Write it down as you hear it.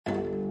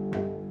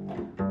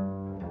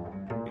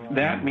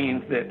that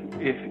means that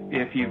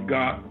if you've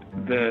got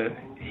the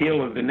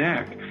heel of the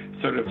neck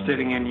sort of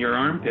sitting in your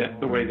armpit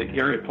the way that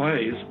Gary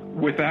plays,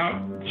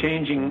 without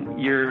changing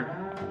your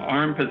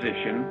arm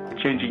position,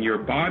 changing your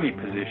body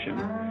position,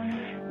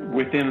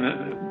 within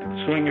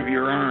the swing of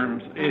your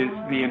arms is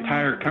the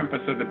entire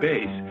compass of the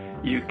bass.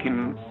 You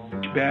can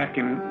reach back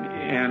and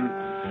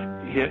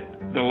hit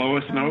the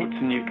lowest notes,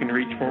 and you can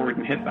reach forward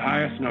and hit the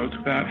highest notes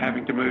without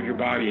having to move your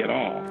body at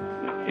all.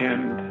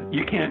 And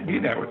you can't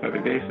do that with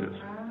other basses.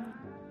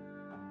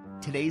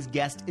 Today's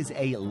guest is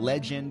a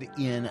legend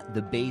in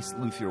the bass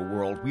luthier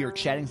world. We are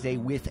chatting today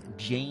with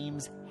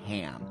James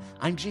Ham.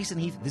 I'm Jason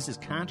Heath. This is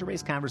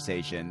Contrabass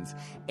Conversations,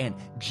 and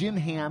Jim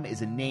Ham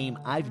is a name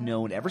I've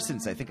known ever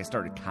since I think I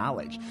started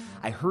college.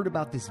 I heard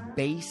about this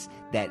bass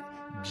that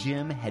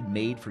Jim had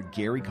made for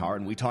Gary Karr,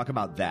 and we talk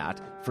about that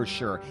for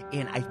sure.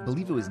 And I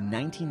believe it was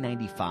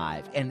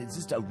 1995, and it's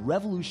just a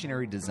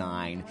revolutionary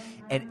design.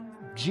 And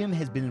Jim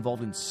has been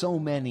involved in so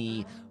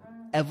many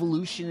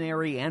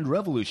evolutionary and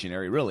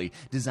revolutionary, really,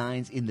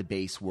 designs in the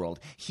bass world.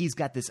 He's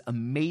got this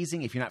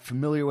amazing, if you're not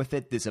familiar with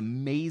it, this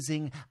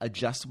amazing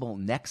adjustable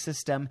neck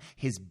system.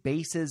 His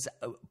basses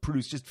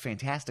produce just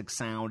fantastic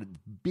sound,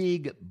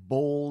 big,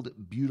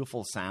 bold,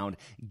 beautiful sound.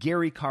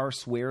 Gary Karr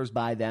swears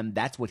by them.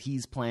 That's what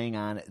he's playing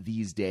on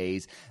these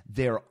days.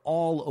 They're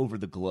all over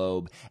the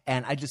globe,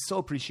 and I just so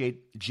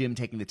appreciate Jim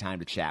taking the time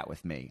to chat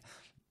with me.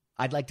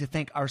 I'd like to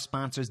thank our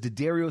sponsors,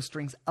 D'Addario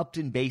Strings,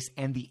 Upton Bass,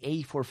 and the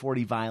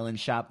A440 Violin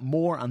Shop.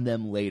 More on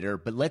them later,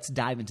 but let's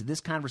dive into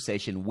this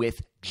conversation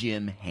with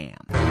Jim Ham.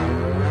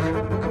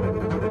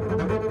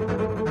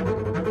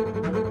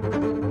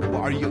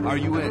 Well, are you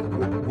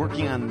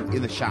working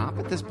in the shop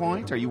at this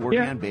point? Are you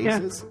working on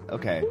basses? Yeah.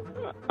 Okay.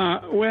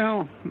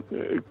 Well,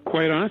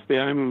 quite honestly,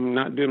 I'm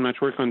not doing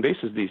much work on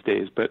basses these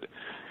days, but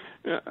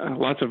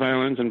lots of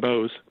violins and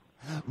bows.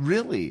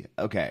 Really?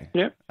 Okay.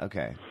 Yep.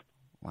 Okay.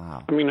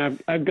 Wow. I mean,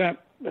 I've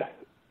got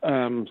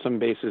some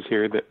basses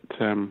here that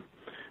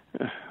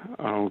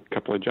a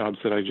couple of jobs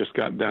that I just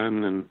got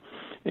done,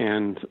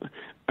 and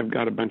I've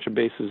got a bunch of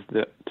basses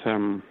that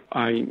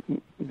I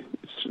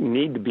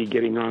need to be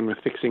getting on with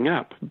fixing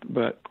up.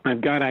 But I've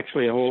got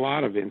actually a whole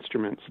lot of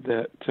instruments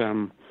that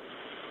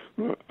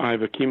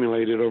I've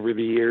accumulated over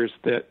the years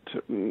that,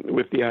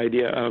 with the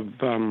idea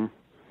of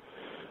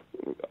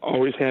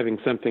always having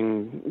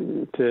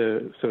something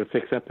to sort of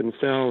fix up and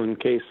sell in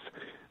case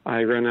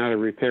I run out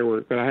of repair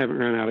work, but I haven't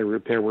run out of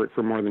repair work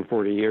for more than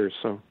 40 years.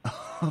 So,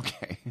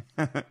 okay,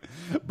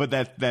 but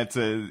that's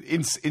a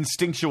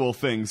instinctual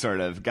thing,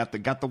 sort of. Got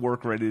the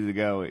work ready to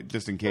go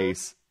just in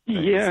case.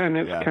 Yeah, and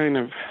it's kind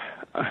of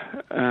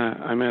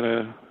I'm at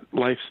a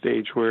life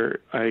stage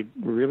where I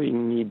really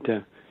need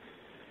to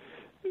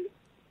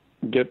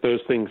get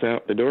those things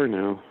out the door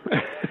now.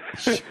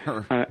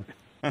 Sure.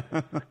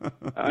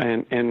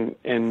 and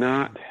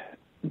not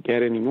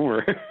get any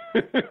more.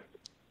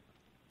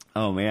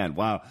 Oh man,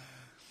 wow!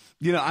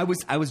 You know, I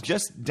was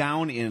just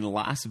down in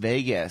Las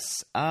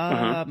Vegas,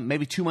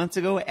 maybe 2 months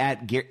ago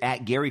at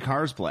Gary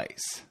Karr's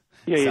place.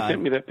 Yeah, you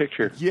sent me that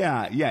picture.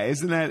 Yeah,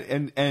 isn't that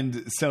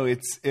and so it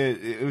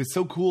was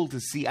so cool to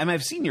see. I mean,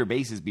 I've seen your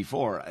basses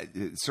before,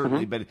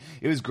 certainly, but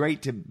it was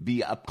great to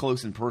be up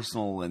close and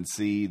personal and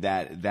see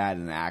that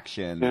in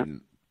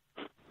action.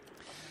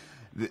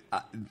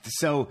 Yeah.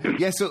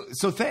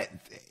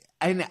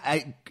 And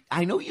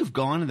I know you've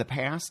gone in the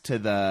past to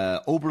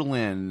the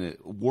Oberlin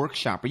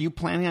workshop. Are you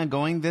planning on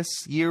going this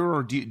year,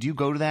 or do you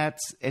go to that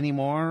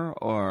anymore?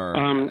 Or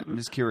I'm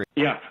just curious.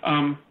 Yeah,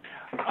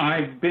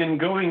 I've been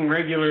going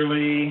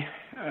regularly.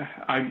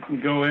 I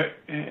go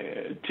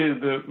to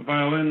the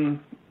Violin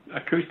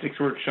acoustics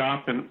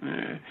workshop, and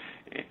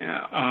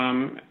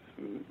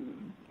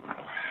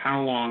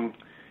how long?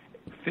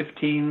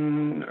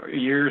 15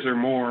 years or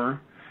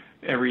more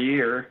every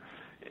year.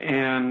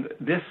 And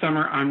this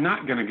summer, I'm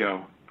not going to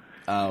go.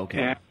 Oh,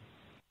 okay.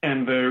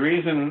 And the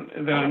reason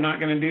that I'm not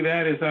going to do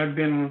that is I've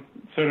been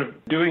sort of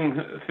doing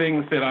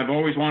things that I've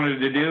always wanted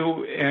to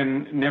do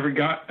and never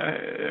got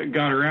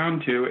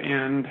around to.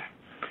 And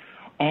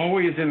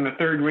always in the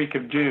third week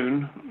of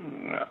June,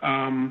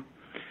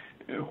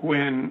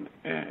 when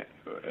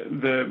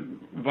the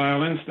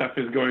violin stuff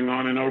is going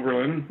on in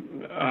Oberlin,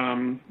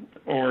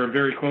 or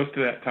very close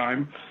to that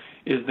time,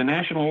 is the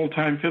National Old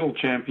Time Fiddle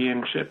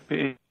Championship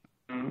in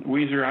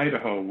Weiser,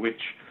 Idaho, which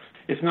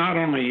is not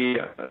only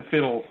a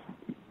fiddle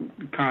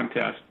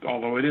contest,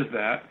 although it is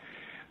that.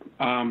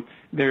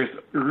 There's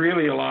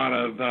really a lot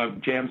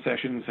of jam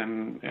sessions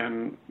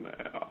and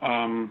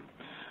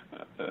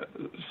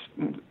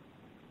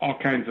all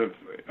kinds of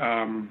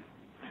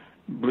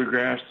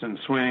bluegrass and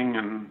swing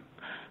and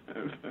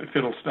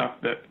fiddle stuff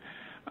that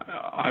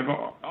I've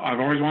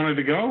always wanted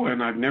to go,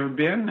 and I've never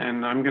been,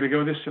 and I'm going to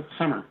go this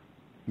summer.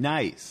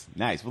 Nice.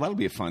 Well, that'll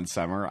be a fun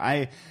summer.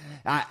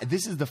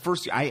 This is the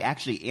first. I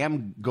actually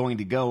am going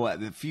to go.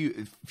 A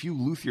few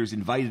luthiers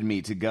invited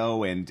me to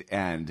go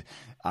and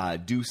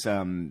do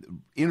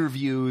some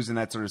interviews and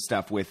that sort of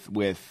stuff with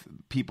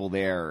people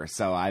there.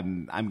 So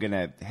I'm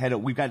gonna head.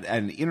 We've got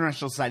an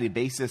International Society of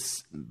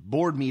Bassists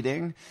board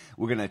meeting.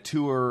 We're gonna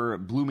tour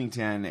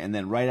Bloomington, and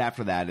then right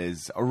after that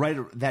right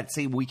that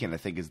same weekend, I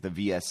think, is the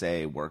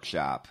VSA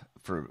workshop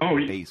for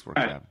bass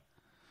workshop.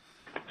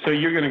 So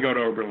you're going to go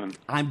to Oberlin?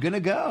 I'm going to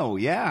go,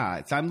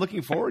 yeah. I'm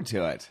looking forward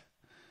to it.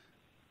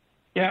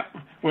 Yeah.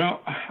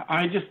 Well,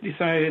 I just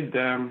decided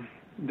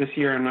this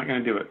year I'm not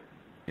going to do it.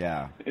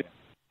 Yeah.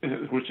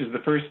 Which is the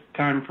first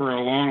time for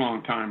a long,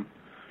 long time.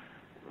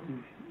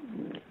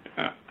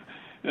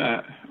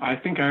 I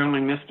think I only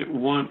missed it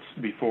once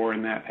before,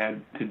 and that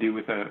had to do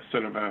with a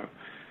sort of a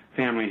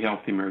family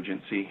health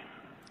emergency.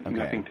 Okay.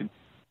 Nothing to.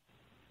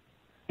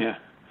 Yeah.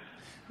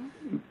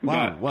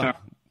 Wow.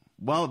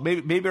 Well,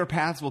 maybe our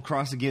paths will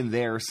cross again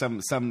there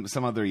some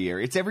other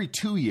year. It's every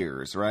 2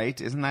 years, right?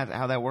 Isn't that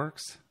how that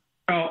works?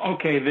 Well,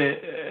 okay.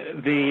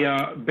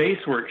 The bass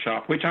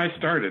workshop, which I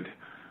started.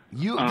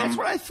 That's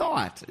what I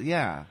thought.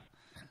 Yeah.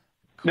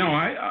 Cool. No,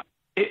 I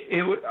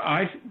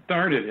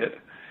started it,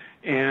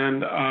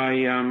 and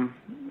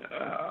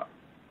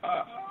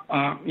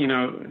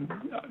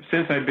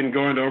since I've been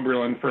going to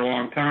Oberlin for a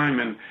long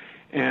time,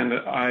 and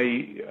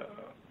I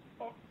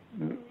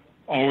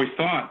always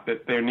thought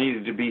that there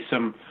needed to be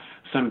some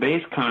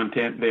bass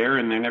content there,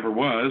 and there never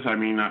was. I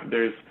mean,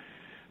 there's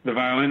the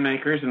violin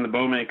makers and the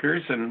bow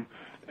makers, and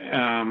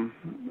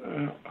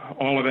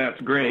all of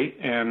that's great.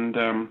 And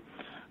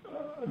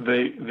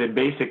the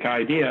basic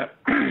idea,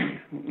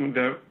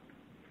 the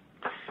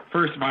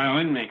first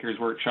violin makers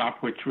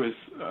workshop, which was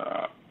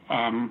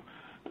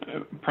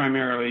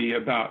primarily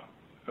about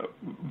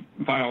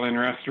violin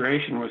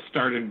restoration, was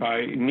started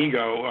by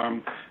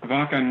Nigo,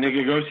 Vakan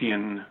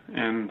Nigagosian,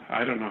 and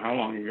I don't know how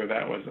long ago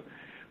that was.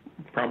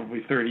 Probably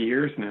 30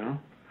 years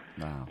now.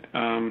 Wow.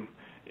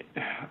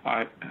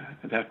 I'd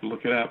have to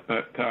look it up,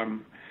 but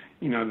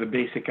the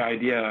basic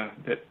idea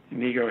that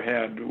Nigo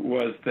had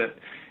was that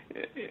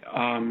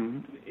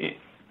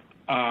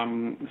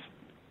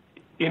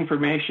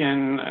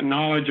information,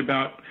 knowledge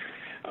about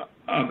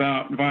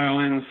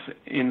violins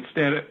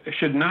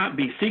should not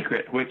be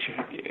secret, which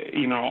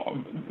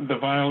the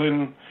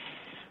violin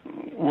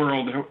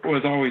world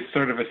was always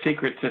sort of a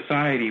secret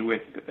society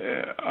with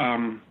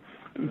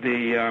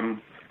the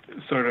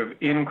sort of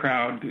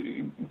in-crowd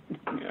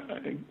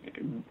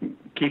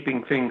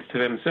keeping things to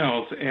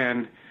themselves.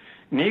 And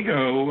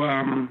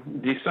Nigo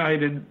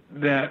decided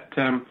that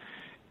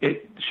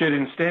it should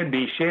instead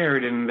be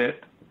shared, and that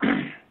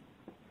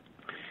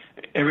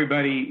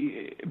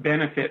everybody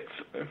benefits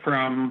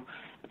from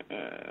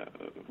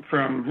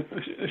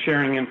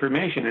sharing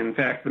information. In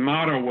fact, the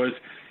motto was,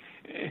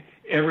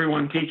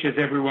 everyone teaches,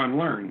 everyone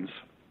learns.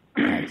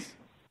 Nice.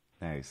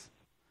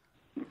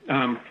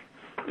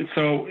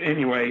 So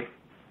anyway,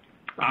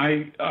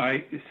 I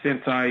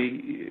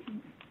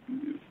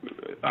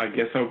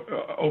guess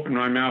opened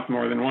my mouth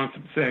more than once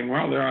saying,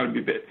 well, there ought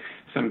to be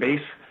some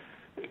bass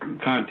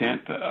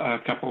content. A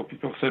couple of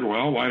people said,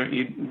 well, why don't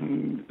you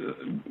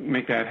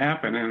make that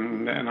happen?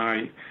 And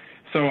I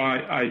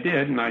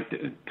did, and I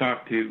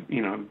talked to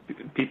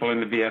people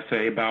in the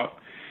VSA about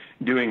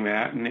doing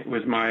that, and it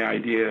was my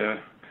idea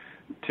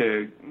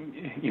to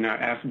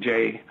ask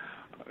Jay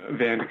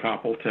Van de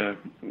Koppel to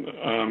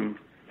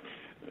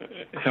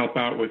help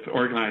out with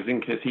organizing,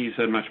 because he's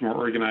a much more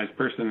organized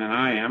person than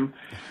I am.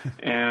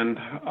 And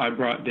I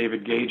brought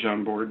David Gage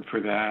on board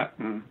for that,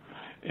 and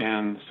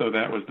so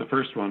that was the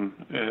first one.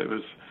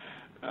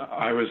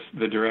 I was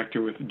the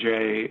director with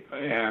Jay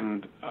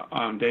and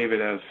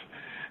David as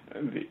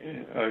the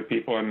other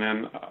people, and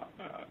then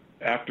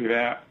after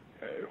that,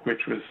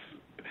 which was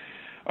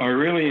a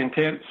really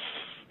intense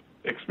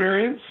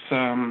experience,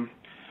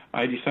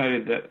 I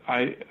decided that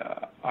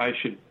I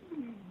should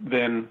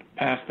then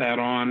pass that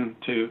on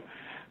to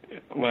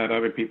let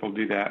other people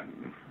do that.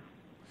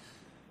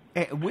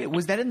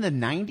 Was that in the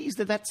 90s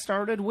that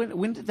started?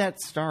 When did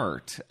that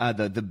start?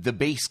 The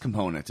bass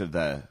component of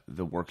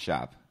the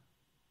workshop.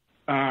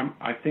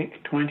 I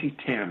think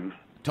 2010.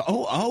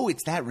 Oh,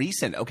 it's that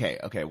recent.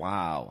 Okay,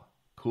 wow,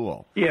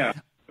 cool. Yeah,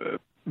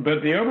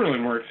 but the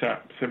Oberlin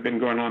workshops have been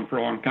going on for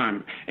a long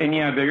time, and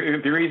yeah,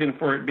 the reason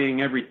for it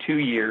being every 2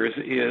 years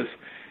is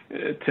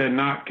to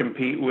not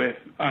compete with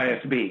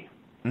ISB.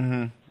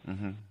 Mm-hmm.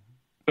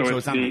 So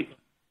it's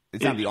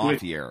not the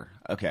off year.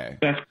 Okay.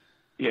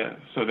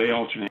 So they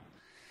alternate.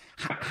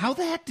 How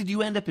the heck did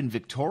you end up in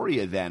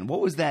Victoria then?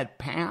 What was that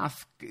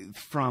path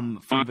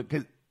from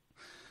because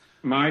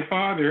my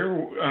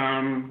father,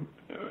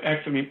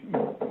 actually,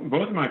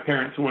 both of my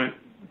parents went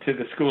to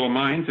the School of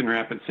Mines in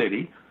Rapid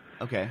City.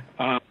 Okay.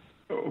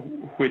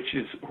 Which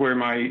is where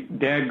my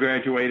dad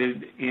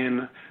graduated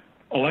in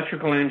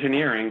electrical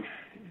engineering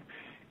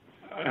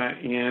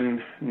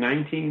in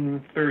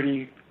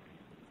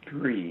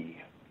 1933.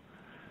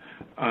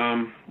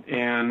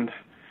 And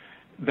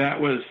that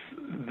was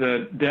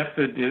the depth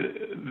of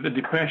the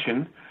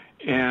Depression,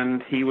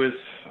 and he was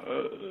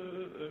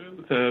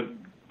the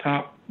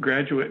top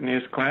graduate in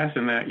his class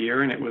in that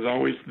year, and it was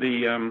always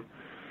the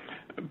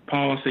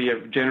policy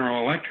of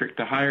General Electric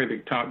to hire the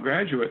top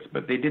graduates,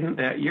 but they didn't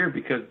that year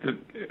because the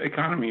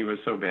economy was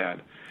so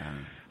bad.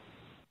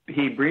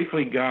 He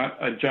briefly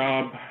got a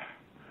job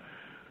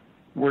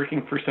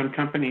working for some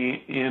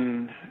company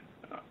in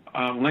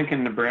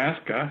Lincoln,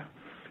 Nebraska,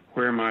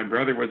 where my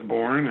brother was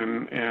born,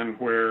 and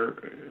where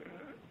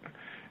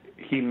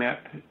he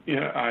met,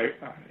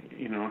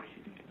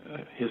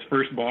 his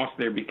first boss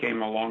there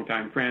became a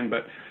longtime friend.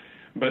 But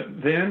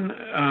then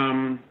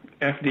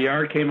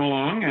FDR came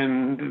along,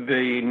 and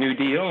the New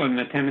Deal and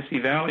the Tennessee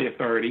Valley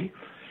Authority,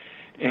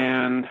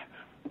 and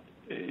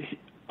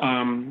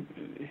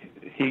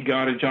he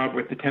got a job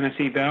with the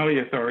Tennessee Valley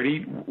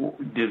Authority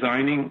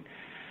designing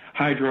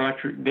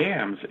hydroelectric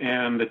dams,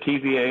 and the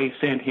TVA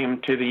sent him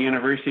to the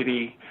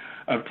University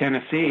of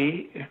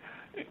Tennessee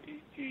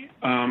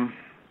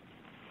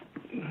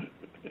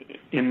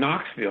in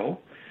Knoxville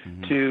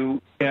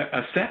to get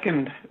a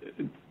second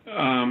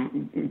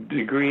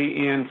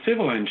degree in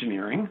civil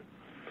engineering,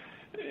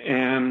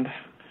 and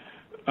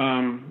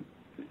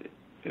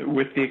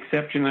with the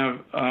exception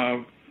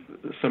of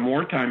some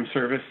wartime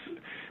service,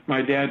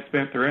 my dad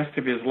spent the rest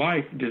of his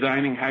life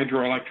designing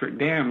hydroelectric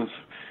dams,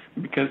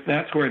 because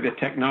that's where the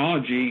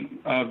technology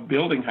of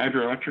building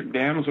hydroelectric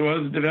dams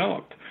was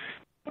developed.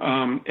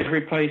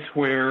 Every place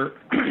where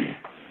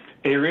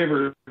a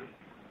river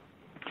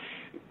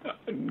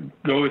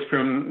goes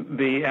from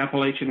the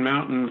Appalachian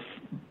Mountains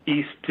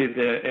east to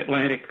the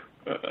Atlantic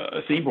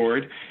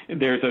seaboard,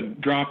 there's a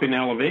drop in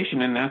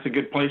elevation, and that's a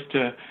good place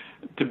to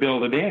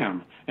build a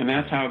dam. And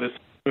that's how this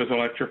was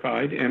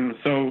electrified. And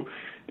so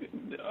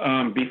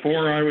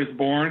before I was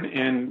born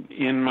and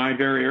in my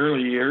very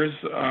early years,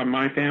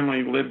 my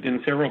family lived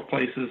in several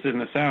places in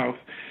the South.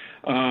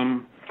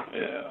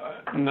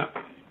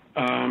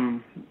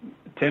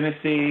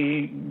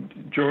 Tennessee,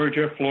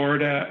 Georgia,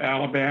 Florida,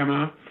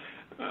 Alabama,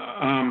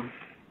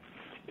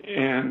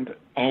 and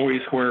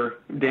always where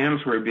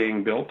dams were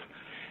being built.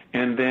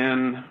 And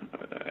then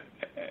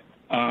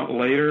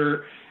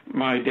later,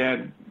 my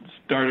dad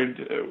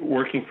started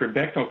working for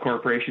Bechtel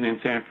Corporation in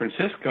San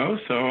Francisco,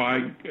 so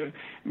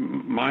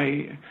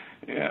my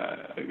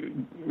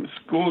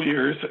school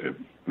years,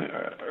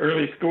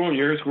 early school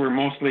years, were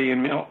mostly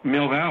in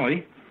Mill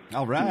Valley.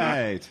 All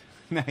right,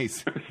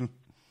 nice.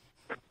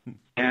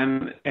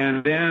 And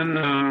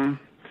then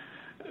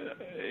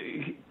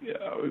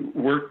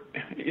worked,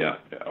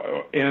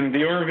 and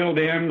the Oroville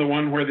Dam, the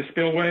one where the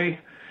spillway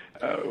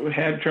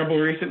had trouble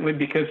recently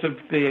because of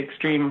the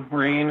extreme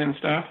rain and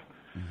stuff.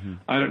 Mm-hmm.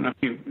 I don't know if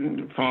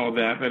you followed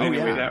that, but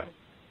anyway,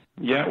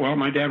 well,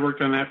 my dad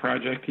worked on that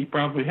project. He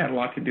probably had a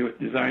lot to do with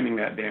designing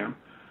that dam.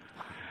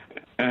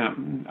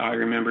 I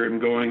remember him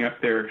going up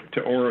there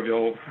to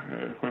Oroville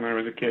when I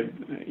was a kid.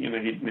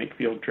 He'd make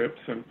field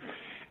trips,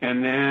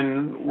 and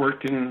then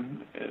worked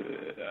in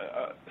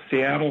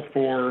Seattle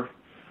for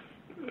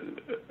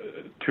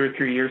 2 or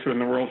 3 years when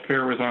the World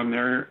Fair was on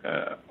there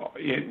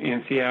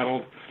in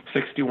Seattle,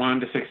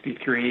 61 to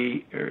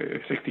 63,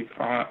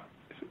 65.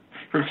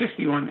 From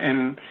 61,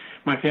 and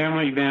my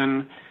family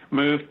then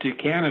moved to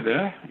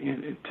Canada,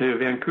 to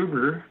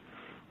Vancouver,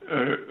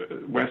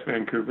 West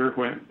Vancouver,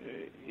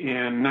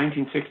 in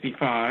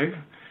 1965,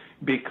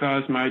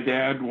 because my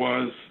dad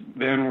was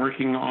then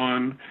working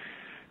on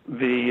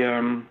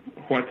the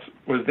what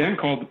was then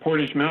called the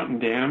Portage Mountain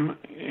Dam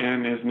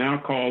and is now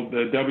called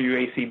the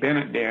W.A.C.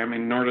 Bennett Dam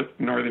in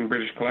northern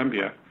British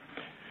Columbia.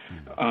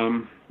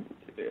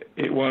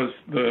 It was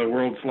the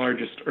world's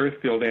largest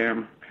earth-fill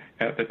dam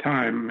at the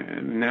time,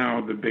 and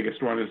now the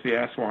biggest one is the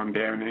Aswan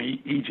Dam in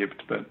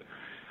Egypt. But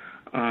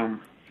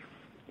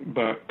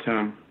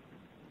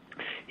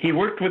he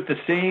worked with the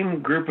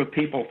same group of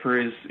people for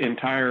his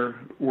entire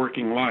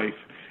working life,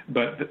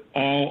 but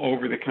all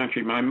over the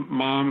country. My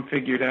mom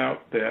figured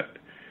out that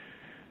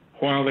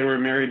while they were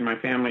married, my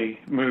family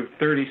moved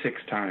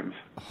 36 times.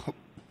 Oh,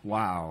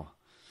 wow.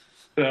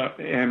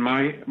 And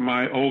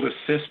my oldest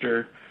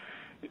sister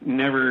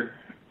never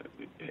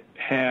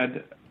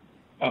had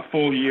a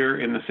full year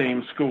in the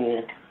same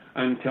school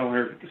until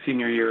her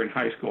senior year in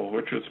high school,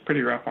 which was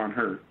pretty rough on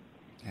her.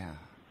 Yeah.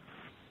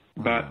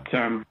 Wow. But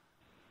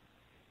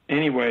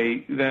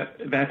anyway,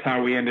 that's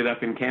how we ended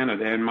up in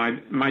Canada. And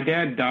my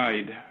dad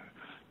died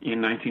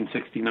in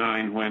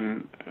 1969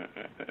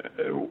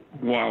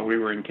 while we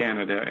were in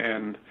Canada,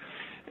 and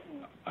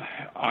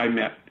I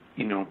met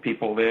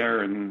people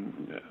there,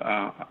 and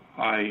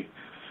I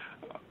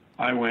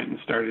went and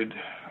started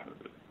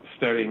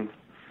studying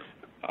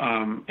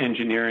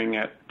engineering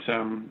at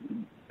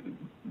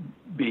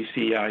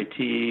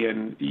BCIT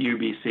and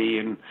UBC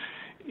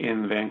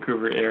in the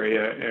Vancouver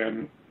area,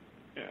 and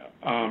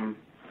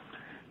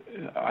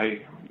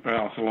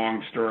it's a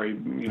long story.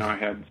 I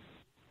had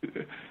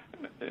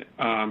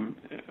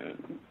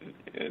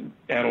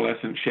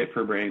adolescent shit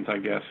for brains, I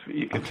guess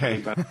you could say.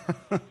 But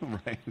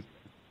right.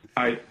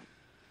 I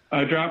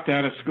dropped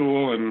out of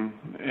school,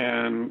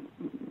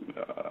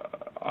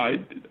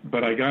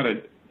 but I got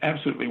an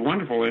absolutely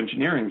wonderful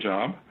engineering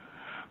job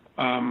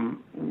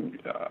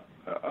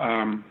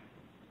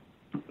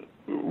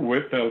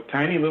with a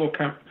tiny little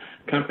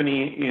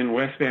company in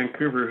West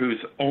Vancouver whose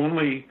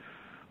only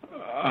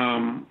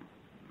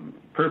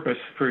purpose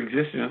for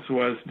existence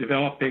was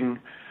developing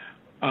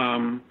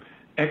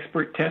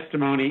expert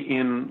testimony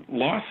in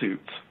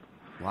lawsuits.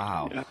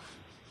 Wow.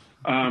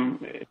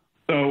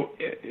 So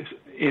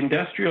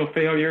industrial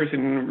failures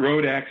and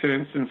road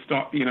accidents and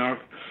stuff,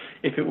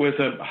 if it was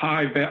a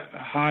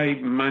high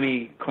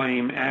money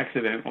claim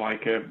accident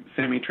like a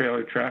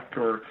semi-trailer truck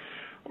or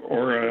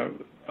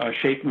a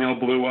shake mill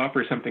blew up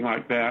or something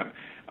like that,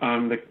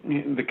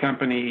 the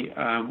company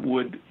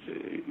would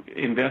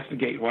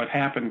investigate what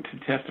happened to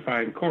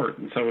testify in court.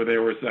 And so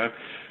there was a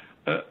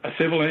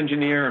civil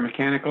engineer, a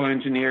mechanical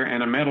engineer,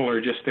 and a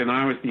metallurgist, and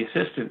I was the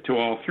assistant to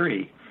all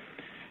three.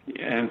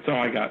 And so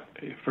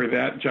for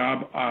that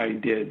job, I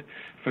did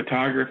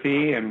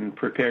photography and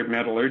prepared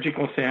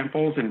metallurgical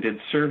samples and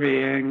did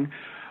surveying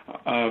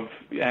of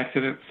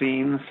accident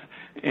scenes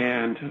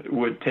and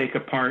would take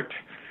apart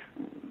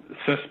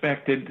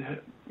suspected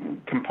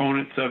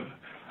components of,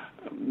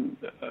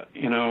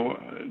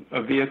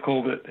 a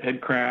vehicle that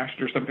had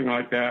crashed or something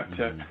like that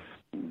to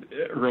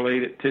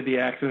relate it to the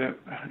accident.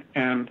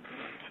 And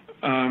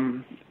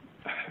I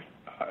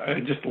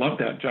just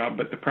loved that job.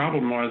 But the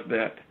problem was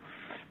that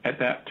at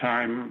that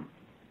time,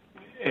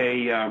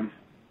 the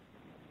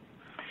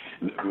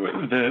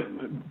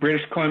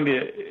British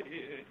Columbia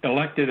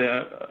elected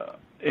a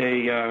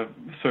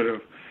sort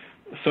of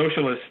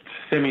socialist,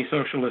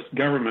 semi-socialist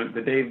government.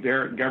 The Dave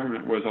Barrett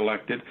government was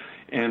elected,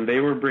 and they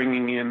were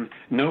bringing in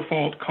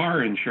no-fault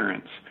car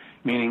insurance,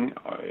 meaning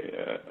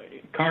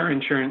car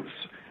insurance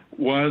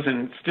was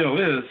and still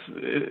is,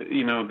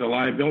 the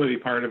liability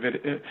part of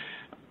it,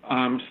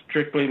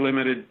 strictly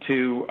limited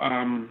to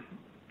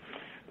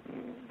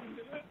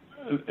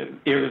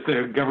it was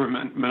a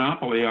government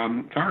monopoly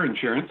on car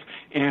insurance,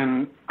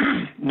 and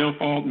no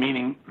fault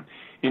meaning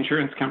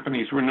insurance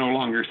companies were no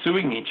longer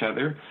suing each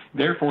other.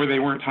 Therefore, they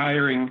weren't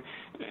hiring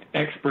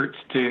experts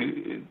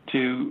to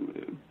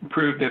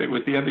prove that it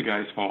was the other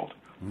guy's fault.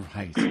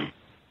 Right.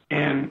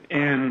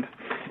 And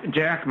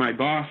Jack, my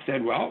boss,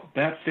 said, "Well,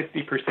 that's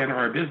 60% of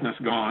our business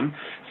gone,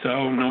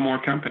 so no more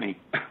company."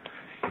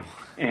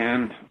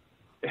 And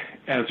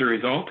as a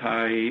result,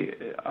 I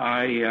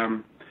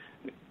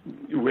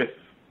with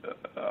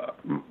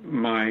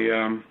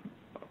my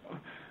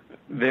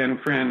then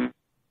friend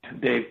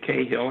Dave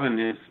Cahill and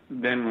his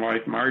then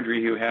wife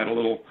Marjorie, who had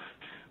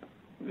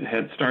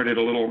started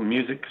a little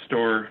music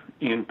store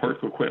in Port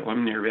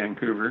Coquitlam near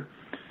Vancouver,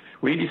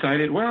 we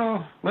decided,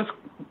 well, let's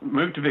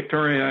move to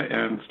Victoria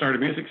and start a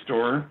music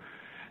store.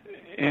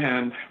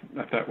 And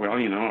I thought, well,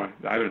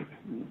 I'm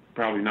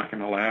probably not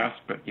going to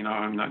last, but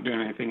I'm not doing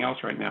anything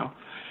else right now.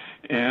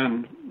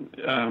 And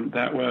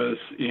that was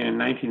in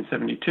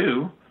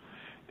 1972,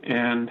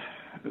 and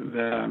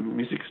the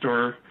music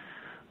store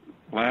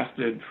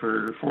lasted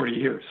for 40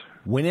 years.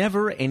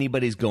 Whenever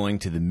anybody's going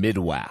to the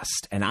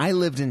Midwest, and I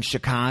lived in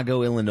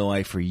Chicago,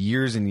 Illinois for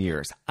years and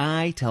years,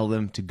 I tell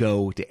them to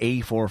go to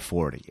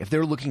A440. If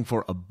they're looking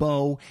for a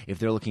bow, if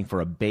they're looking for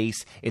a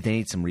bass, if they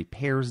need some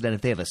repairs done, if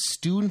they have a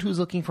student who's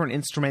looking for an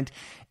instrument,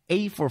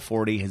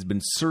 A440 has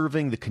been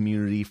serving the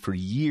community for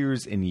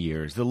years and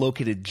years. They're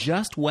located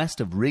just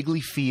west of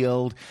Wrigley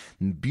Field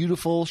in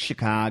beautiful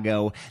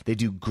Chicago. They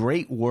do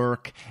great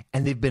work,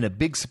 and they've been a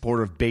big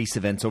supporter of bass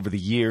events over the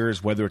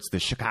years, whether it's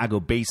the Chicago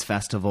Bass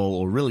Festival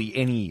or really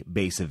any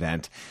bass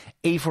event.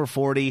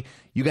 A440,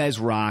 you guys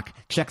rock.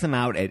 Check them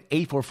out at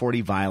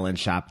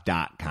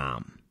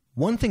a440violinshop.com.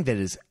 One thing that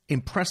has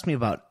impressed me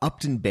about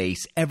Upton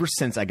Bass ever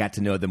since I got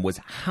to know them was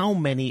how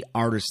many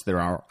artists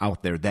there are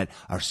out there that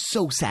are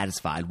so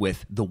satisfied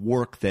with the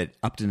work that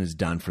Upton has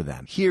done for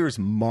them. Here's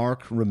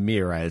Mark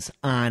Ramirez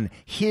on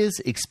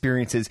his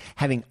experiences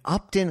having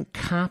Upton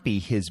copy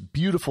his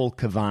beautiful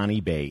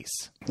Cavani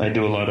bass. I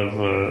do a lot of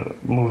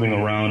moving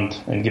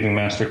around and giving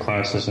master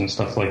classes and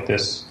stuff like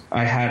this.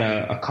 I had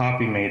a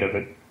copy made of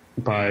it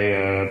by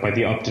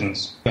the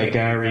Uptons, by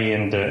Gary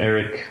and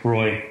Eric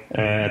Roy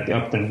at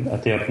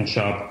the Upton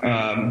shop.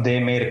 They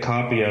made a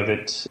copy of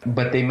it,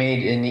 but they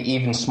made an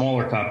even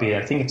smaller copy.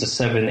 I think it's a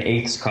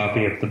 7/8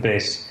 copy of the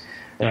bass.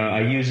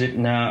 I use it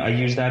now. I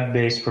use that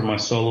bass for my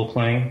solo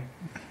playing,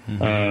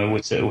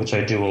 which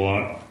I do a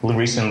lot.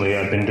 Recently,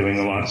 I've been doing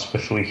a lot,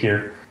 especially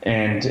here.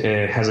 And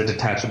it has a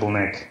detachable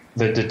neck.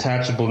 The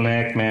detachable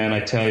neck, man, I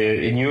tell you,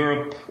 in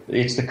Europe,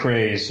 it's the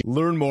craze.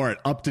 Learn more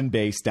at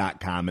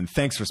uptonbass.com, and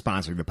thanks for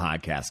sponsoring the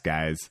podcast,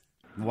 guys.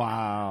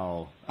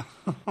 Wow.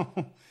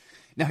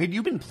 Now, had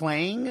you been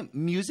playing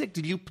music?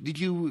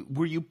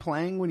 Were you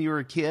playing when you were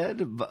a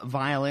kid,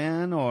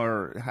 violin,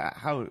 or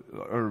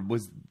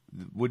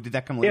did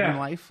that come later in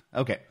life?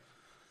 Okay.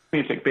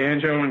 Music,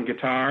 banjo and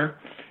guitar,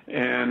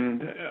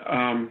 and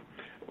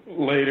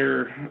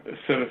later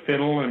sort of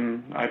fiddle,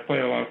 and I play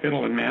a lot of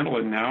fiddle and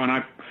mandolin now, and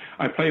I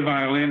play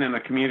violin in a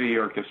community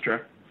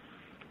orchestra.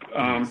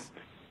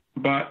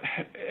 But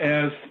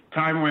as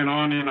time went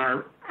on in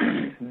our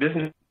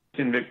business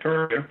in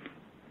Victoria,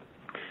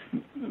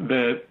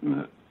 the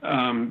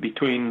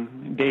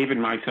between Dave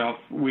and myself,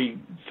 we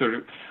sort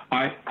of,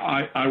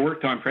 I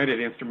worked on fretted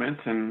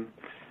instruments, and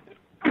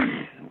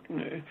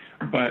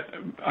but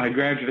I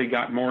gradually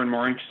got more and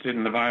more interested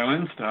in the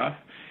violin stuff,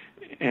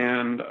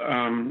 and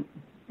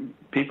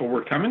people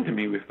were coming to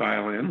me with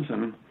violins,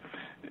 and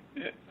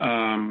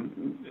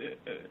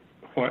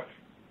what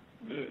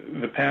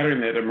the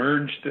pattern that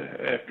emerged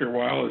after a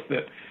while is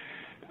that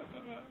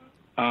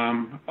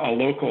a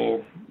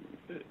local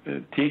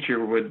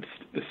teacher would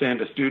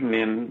send a student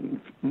in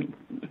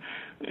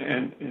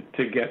and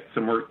to get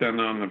some work done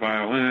on the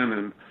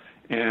violin,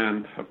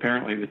 and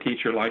apparently the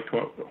teacher liked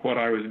what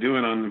I was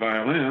doing on the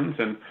violins,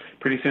 and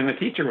pretty soon the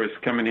teacher was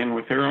coming in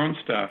with her own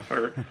stuff.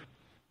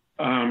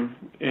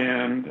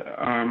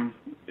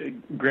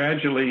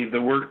 Gradually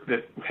the work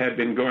that had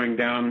been going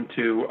down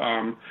to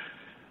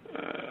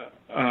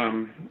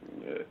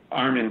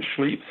Armin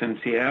Schliep's in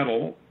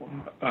Seattle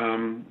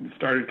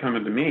started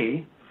coming to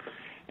me,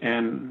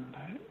 and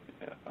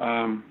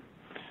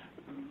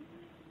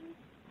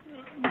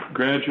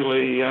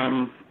gradually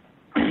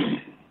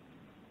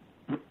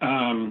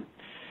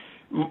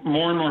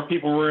more and more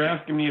people were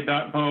asking me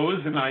about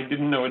bows, and I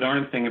didn't know a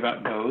darn thing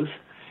about bows,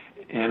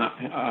 and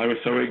I was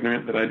so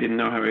ignorant that I didn't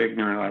know how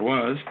ignorant I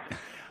was.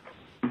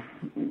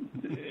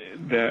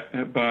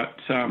 But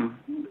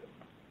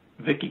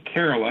Vicky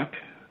Karolek,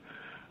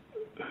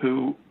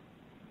 it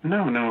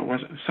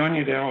wasn't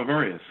Sonia de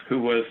Olivares,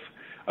 who was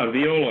a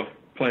viola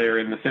player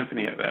in the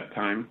symphony at that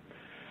time,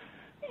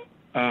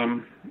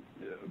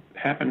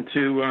 happened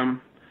to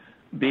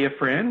be a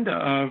friend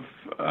of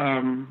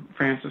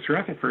Francis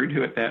Rutherford,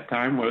 who at that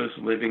time was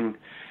living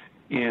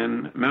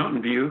in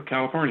Mountain View,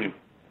 California.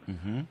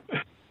 Mm-hmm.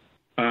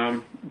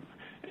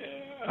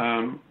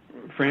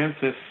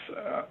 Francis,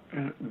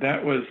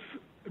 that was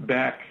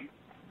back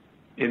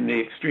in the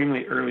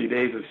extremely early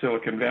days of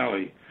Silicon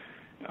Valley.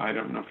 I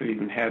don't know if it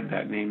even had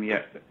that name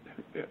yet.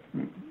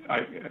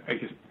 I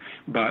guess,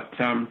 but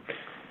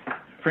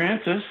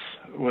Francis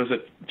was a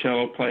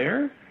cello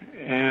player,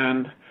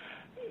 and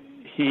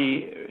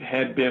he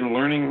had been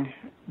learning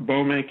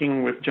bow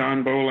making with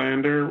John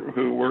Bolander,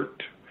 who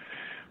worked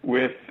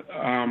with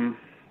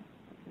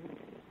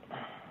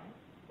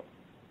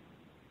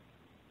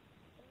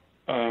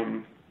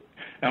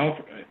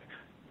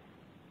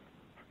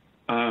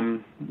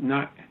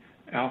not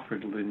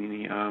Alfred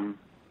Lanini.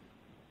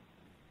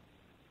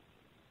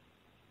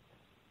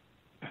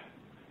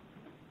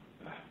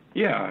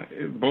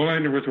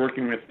 Bolander was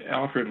working with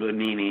Alfred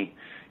Lanini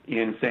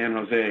in San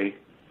Jose,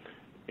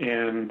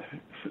 and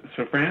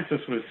so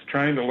Francis was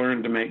trying to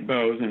learn to make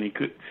bows, and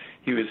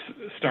he was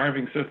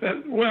starving. So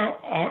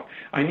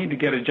I need to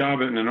get a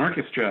job in an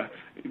orchestra.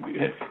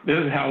 This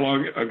is how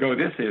long ago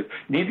this is.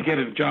 Need to get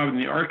a job in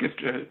the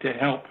orchestra to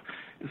help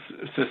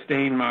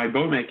sustain my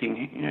bow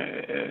making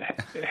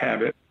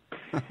habit,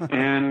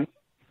 and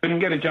couldn't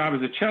get a job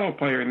as a cello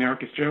player in the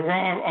orchestra.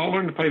 Well, I'll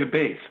learn to play the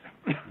bass.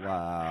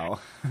 Wow.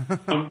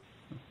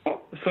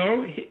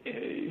 So,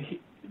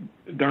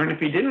 darn if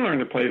he didn't learn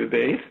to play the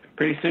bass,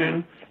 pretty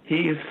soon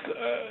he's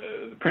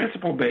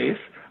principal bass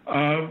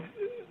of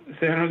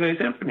San Jose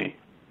Symphony.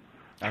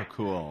 Oh,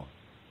 cool.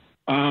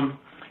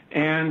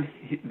 And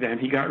then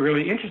he got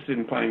really interested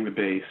in playing the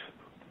bass.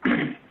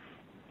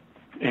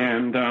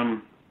 And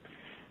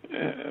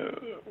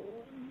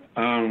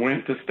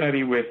went to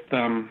study with...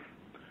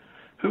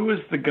 who was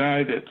the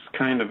guy that's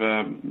kind of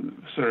a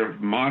sort of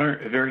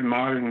very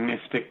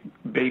modernistic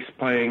bass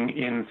playing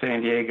in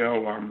San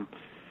Diego?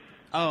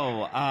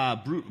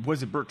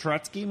 Was it Bert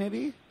Turetsky,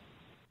 maybe?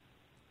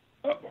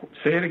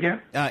 Say it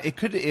again?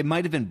 It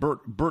might have been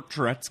Bert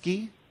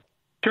Turetsky.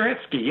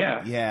 Turetsky,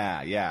 yeah.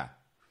 Yeah,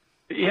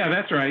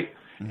 that's right.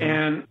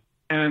 Mm-hmm.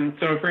 And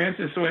so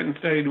Francis went and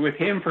studied with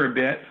him for a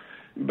bit,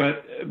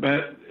 but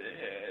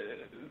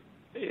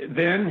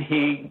then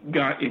he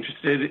got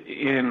interested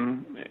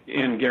in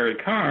Gary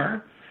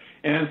Karr,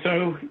 and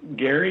so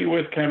Gary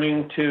was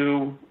coming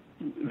to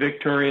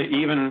Victoria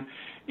even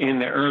in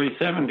the early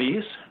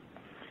 70s,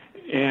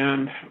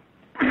 and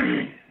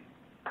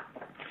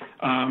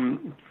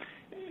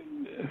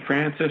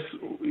Francis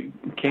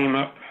came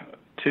up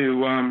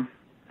to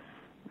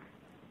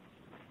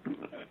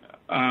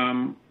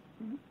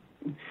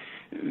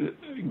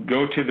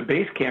go to the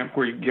base camp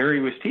where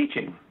Gary was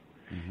teaching.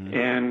 Mm-hmm.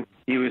 And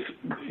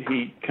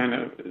he kind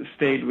of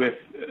stayed with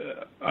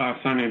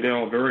Sonia de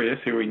Olivares,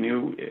 who we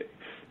knew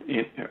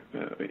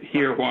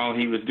here while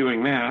he was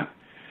doing that.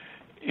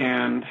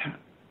 And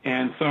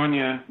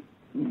Sonia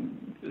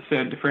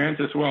said to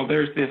Francis, well,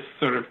 there's this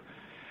sort of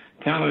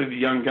talented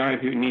young guy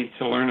who needs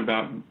to learn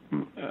about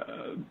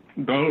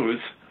bows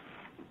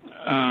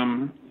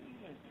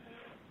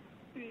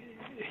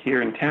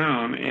here in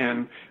town,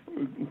 and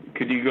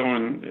could you go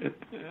and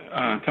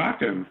talk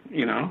to him,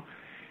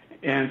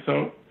 And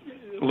so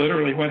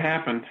literally what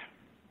happened,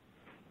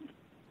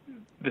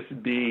 this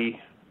would be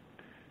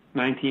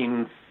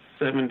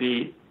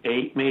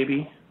 1978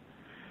 maybe,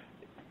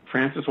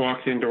 Francis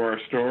walks into our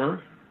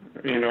store,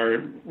 in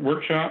our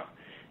workshop,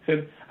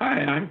 said,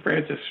 "Hi, I'm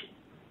Francis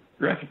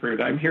Rutherford.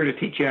 I'm here to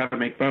teach you how to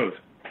make bows."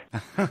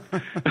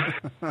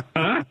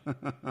 Huh?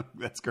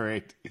 That's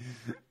great.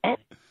 Oh,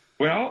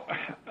 well,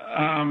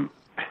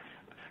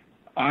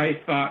 I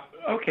thought,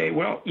 okay,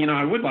 well,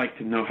 I would like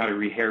to know how to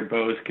rehair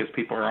bows because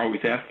people are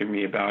always asking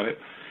me about it.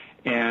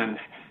 And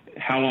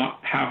how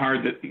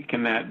hard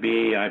can that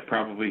be? I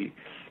probably,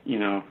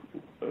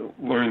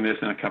 learn this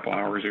in a couple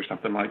hours or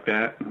something like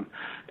that.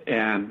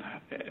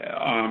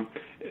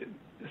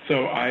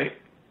 So I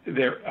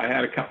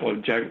had a couple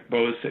of jug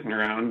bows sitting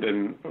around,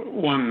 and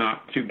one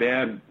not too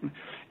bad.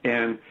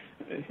 And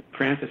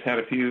Francis had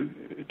a few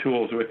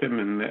tools with him,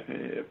 and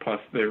plus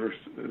there were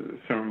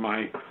some of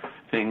my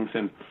things,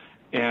 and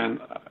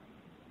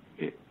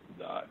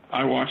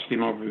I watched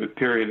him over the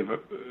period of a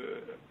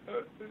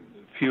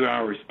few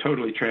hours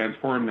totally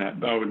transform that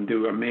bow and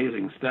do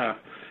amazing stuff.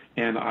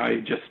 And I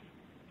just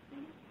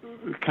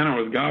kind of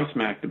was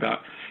gobsmacked about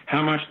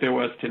how much there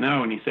was to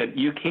know. And he said,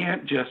 you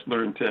can't just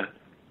learn to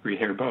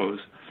rehair bows.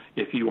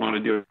 If you want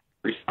to do it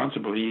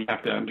responsibly, you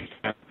have to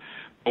understand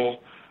the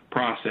whole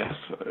process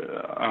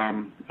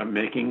of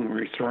making,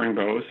 restoring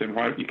bows. And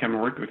why don't you come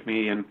and work with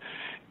me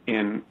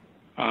in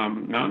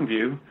Mountain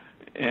View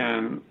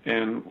and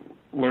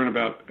learn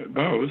about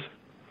bows,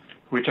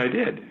 which I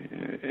did.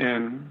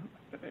 And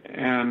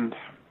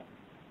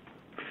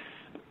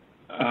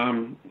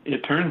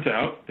it turns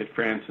out that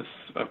Francis,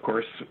 of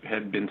course,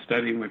 had been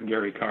studying with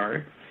Gary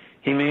Karr.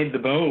 He made the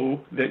bow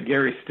that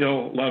Gary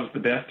still loves the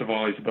best of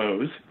all his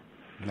bows.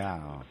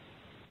 No.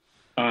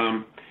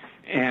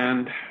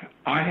 And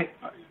I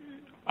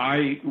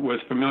was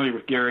familiar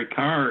with Gary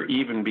Karr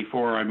even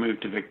before I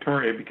moved to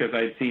Victoria because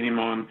I'd seen him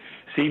on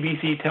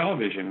CBC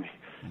television.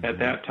 Mm-hmm. At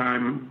that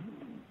time,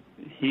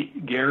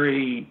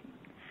 Gary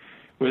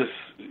was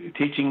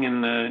teaching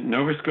in the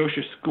Nova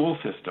Scotia school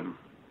system.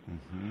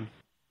 Mm-hmm.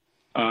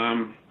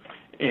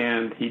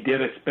 And he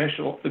did a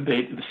special, the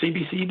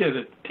CBC did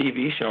a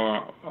TV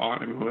show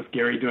on him with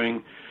Gary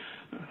doing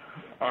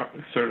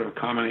sort of a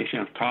combination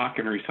of talk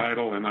and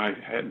recital, and I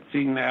had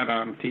seen that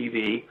on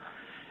TV,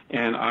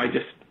 and I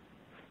just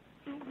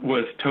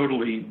was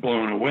totally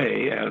blown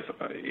away, as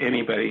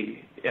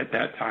anybody at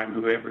that time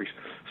who ever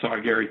saw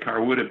Gary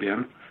Karr would have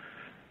been.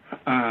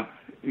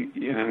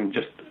 And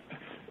just,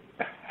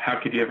 how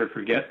could you ever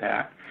forget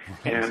that?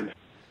 And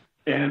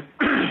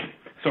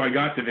so I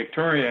got to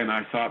Victoria, and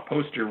I saw a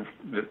poster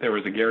that there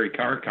was a Gary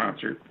Karr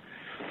concert,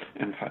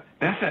 and thought,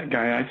 that's that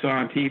guy I saw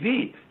on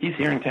TV. He's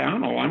here in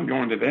town. Oh, I'm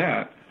going to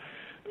that.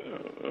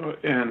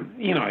 And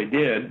I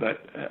did,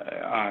 but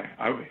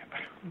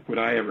would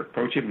I ever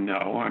approach him?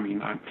 No. I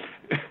mean, I'm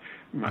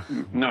not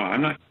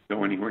going to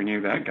go anywhere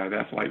near that guy.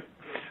 That's like,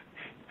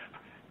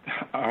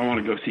 I want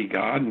to go see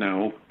God.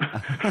 No.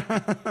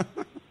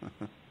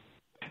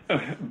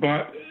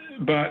 But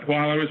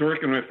while I was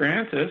working with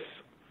Francis,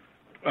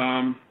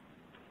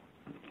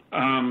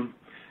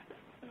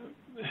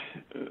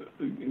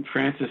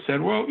 Francis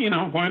said, well,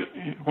 why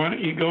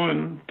don't you go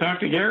and talk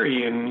to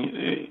Gary?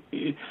 And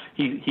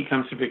he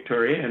comes to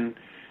Victoria,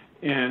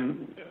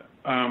 and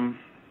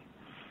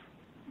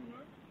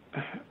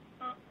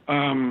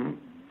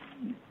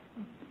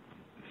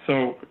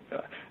so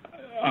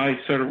I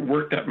sort of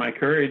worked up my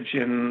courage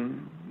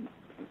in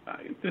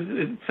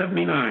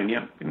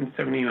 79, in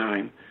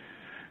 79.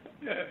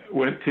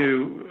 Went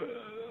to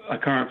a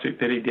concert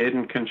that he did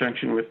in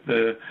conjunction with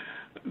the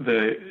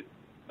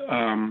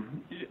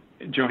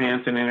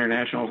Johansson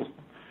International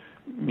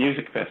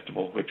Music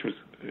Festival, which was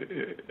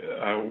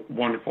a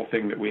wonderful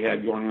thing that we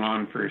had going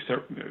on for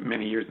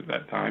many years at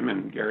that time,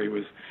 and Gary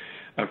was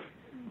a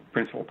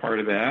principal part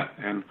of that.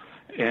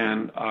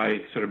 And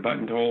I sort of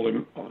buttonholed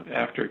him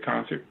after a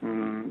concert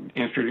and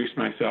introduced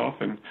myself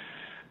and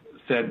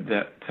said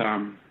that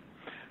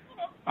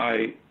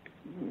I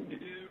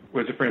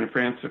was a friend of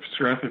Francis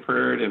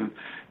Rutherford, and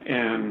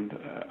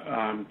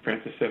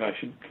Francis said I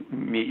should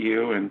meet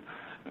you, and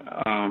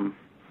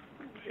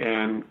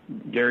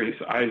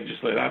Gary's eyes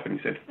just lit up, and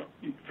he said,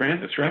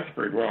 Francis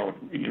Rutherford, well,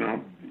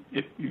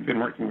 if you've been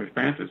working with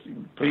Francis,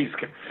 please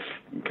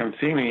come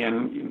see me.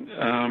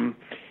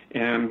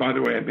 And by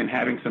the way, I've been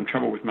having some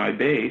trouble with my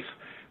bass,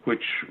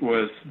 which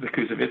was the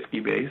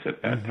Karr-Koussevitzky bass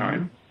at that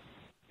time.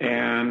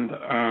 And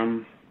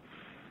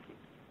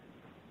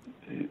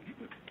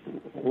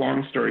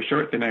long story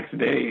short, the next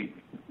day,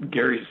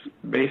 Gary's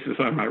bass is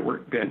on my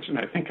workbench, and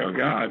I think, oh,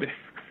 God,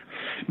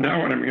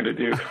 now what am I going to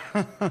do?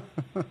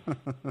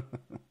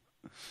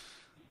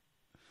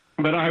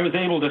 But I was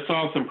able to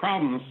solve some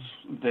problems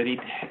that he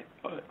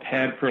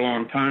had for a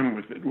long time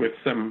with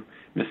some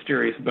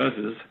mysterious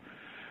buzzes.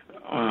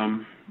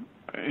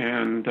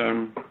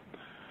 And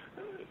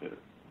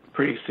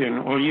pretty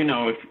soon, well,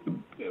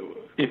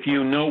 if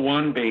you know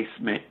one bass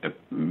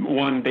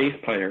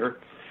player,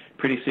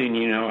 pretty soon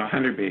you know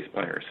 100 bass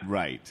players.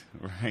 Right.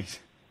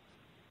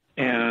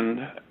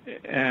 And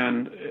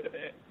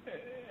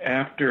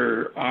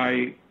after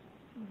I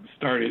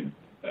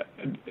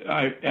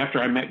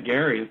met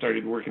Gary and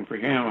started working for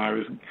him, I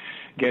was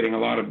getting a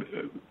lot of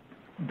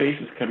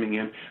basses coming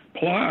in.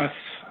 Plus,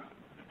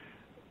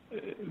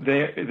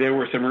 there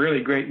were some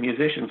really great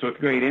musicians with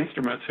great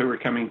instruments who were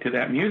coming to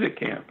that music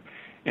camp.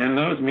 And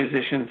those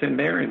musicians and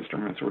their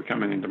instruments were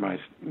coming into my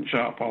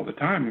shop all the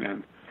time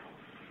then.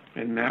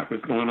 And that was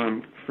going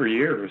on for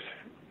years.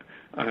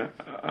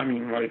 I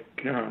mean, like,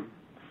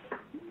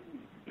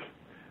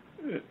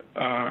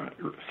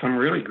 some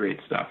really great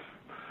stuff,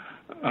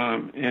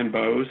 and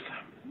bows.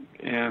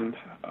 And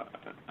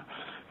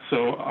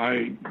so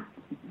I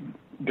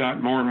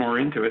got more and more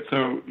into it.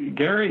 So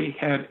Gary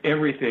had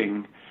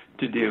everything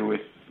to do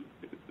with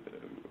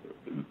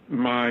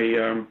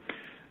my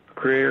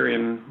career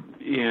in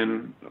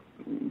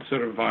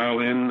sort of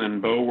violin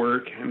and bow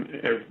work, and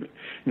everything.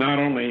 Not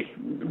only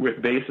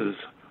with basses.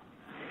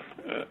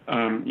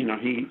 You know,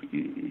 he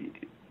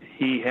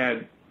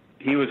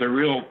was a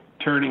real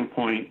turning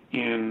point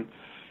in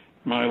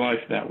my life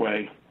that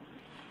way.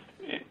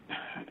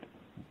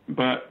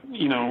 But,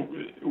 you know,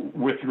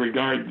 with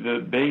regard to the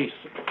bass,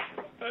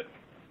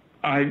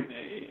 I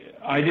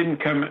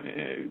didn't come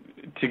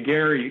to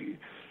Gary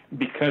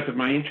because of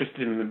my interest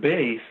in the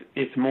bass.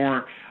 It's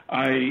more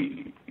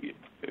I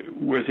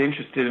was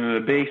interested in the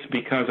bass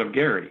because of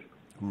Gary.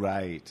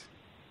 Right.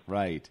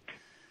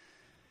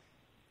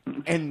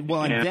 And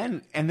well,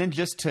 and then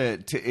just to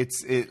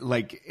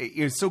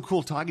it's so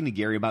cool talking to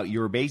Gary about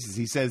your basses.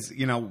 He says,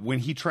 you know, when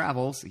he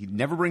travels, he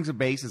never brings a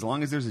bass. As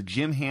long as there's a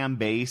Jim Ham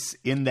bass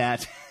in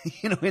that,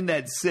 you know, in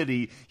that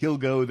city, he'll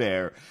go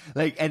there.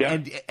 Like,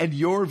 and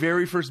your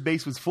very first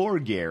bass was for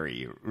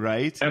Gary,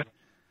 right?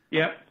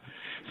 Yeah.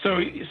 So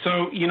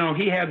you know,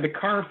 he had the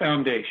Karr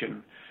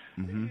Foundation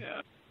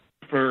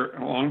for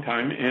a long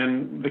time,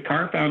 and the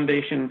Karr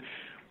Foundation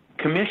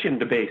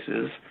commissioned the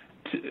basses.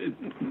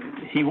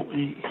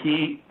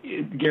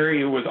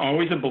 Gary was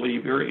always a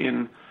believer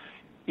in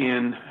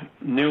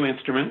new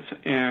instruments,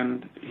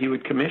 and he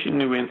would commission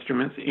new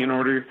instruments in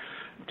order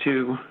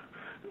to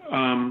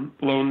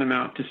loan them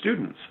out to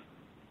students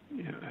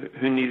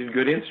who needed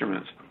good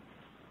instruments.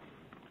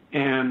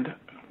 And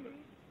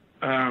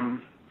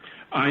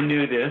I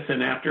knew this,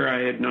 and after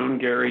I had known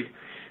Gary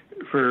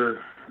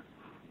for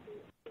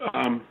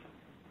a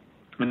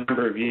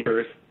number of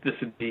years, this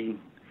would be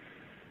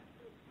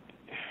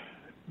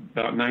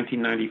about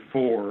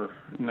 1994,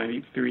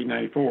 93,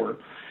 94,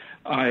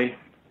 I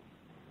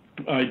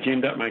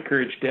ginned up my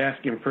courage to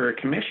ask him for a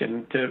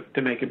commission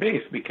to make a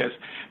bass, because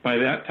by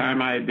that time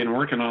I had been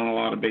working on a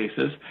lot of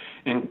basses,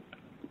 and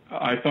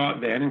I thought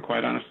then, and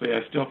quite honestly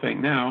I still think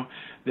now,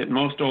 that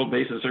most old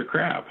basses are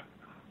crap.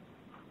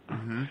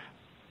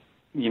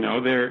 You know,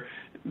 they're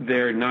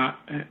not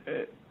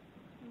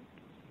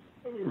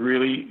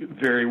really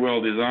very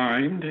well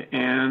designed,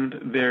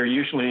 and they're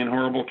usually in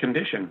horrible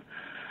condition.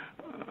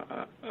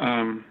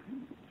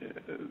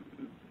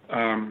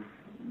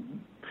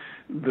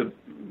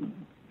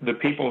 The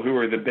people who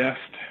are the best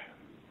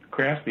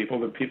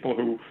craftspeople, the people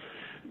who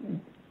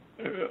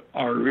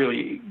are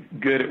really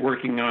good at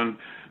working on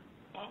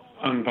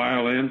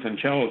violins and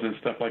cellos and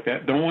stuff like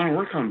that, don't want to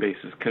work on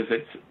basses because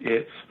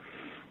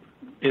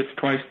it's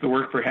twice the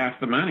work for half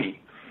the money.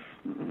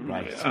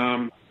 Right.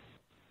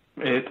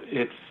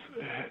 It's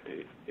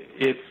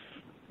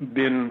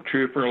been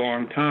true for a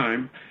long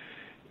time.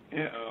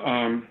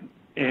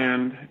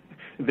 And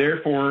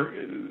therefore,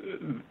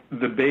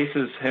 the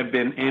basses have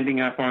been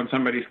ending up on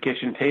somebody's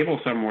kitchen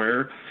table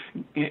somewhere,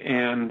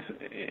 and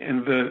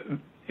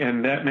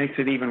that makes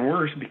it even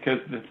worse, because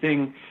the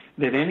thing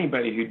that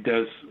anybody who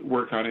does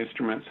work on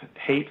instruments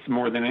hates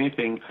more than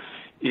anything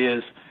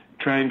is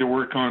trying to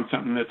work on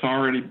something that's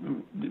already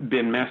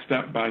been messed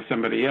up by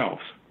somebody else.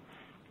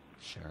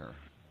 Sure.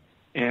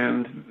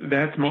 And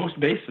that's most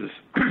basses.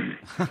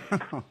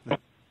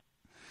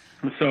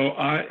 So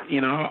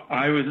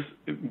I was,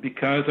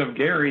 because of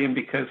Gary and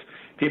because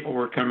people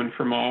were coming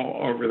from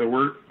all over the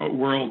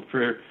world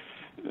for,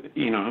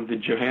 the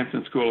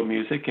Johansson School of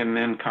Music, and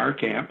then Karr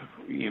Camp,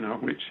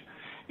 which,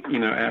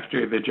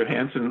 after the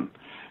Johansson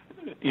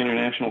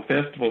International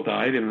Festival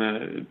died,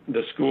 and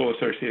the school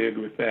associated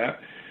with that,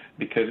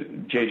 because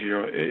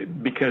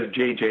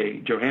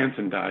J.J.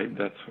 Johansson died,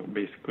 that's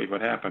basically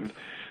what happened.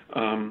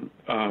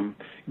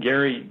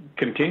 Gary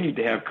continued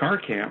to have Karr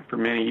Camp for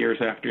many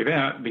years after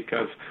that,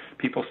 because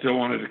people still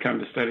wanted to come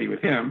to study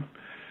with him.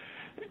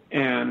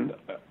 And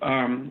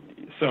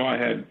so I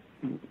had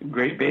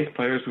great bass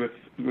players with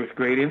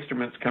great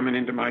instruments coming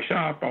into my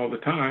shop all the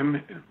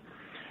time.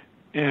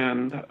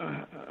 And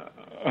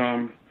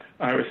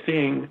I was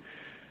seeing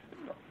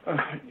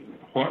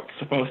what's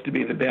supposed to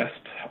be the best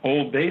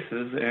old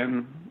basses,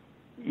 and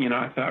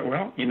I thought,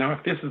 well,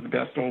 if this is the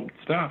best old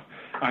stuff,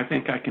 I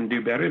think I can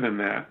do better than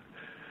that.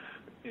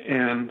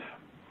 And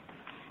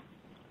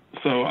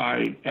so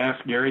I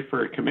asked Gary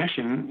for a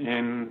commission,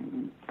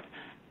 and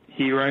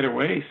he right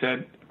away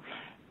said,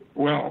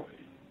 well,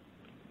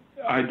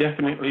 I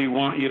definitely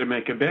want you to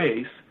make a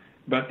bass,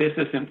 but this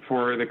isn't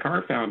for the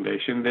Karr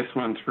Foundation, this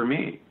one's for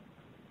me.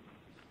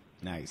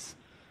 Nice.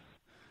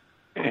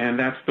 And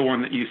that's the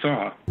one that you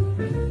saw.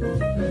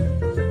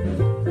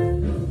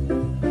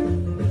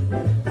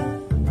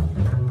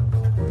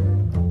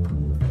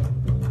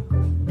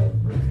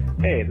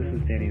 Hey, this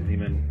is Danny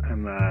Zeman.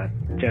 I'm a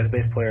jazz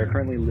bass player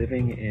currently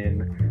living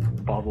in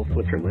Basel,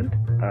 Switzerland.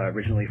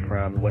 originally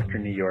from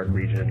Western New York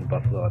region,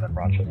 Buffalo, and then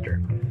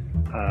Rochester.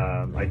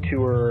 I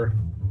tour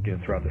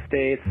throughout the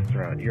States,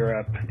 throughout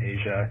Europe,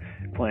 Asia,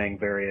 playing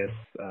various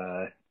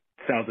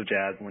styles of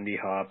jazz, Lindy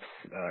hops,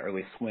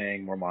 early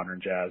swing, more modern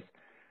jazz.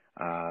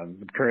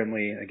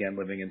 Currently, again,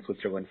 living in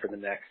Switzerland for the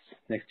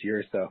next year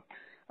or so.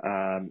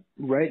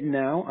 Right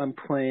now, I'm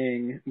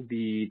playing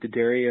the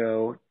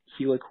D'Addario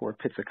Helicore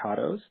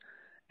pizzicatos,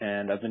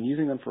 and I've been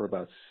using them for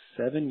about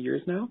 7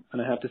 years now,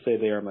 and I have to say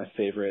they are my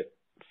favorite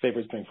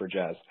string for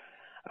jazz.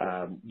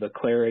 The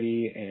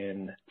clarity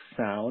in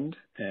sound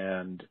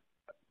and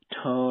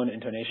tone,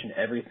 intonation,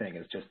 everything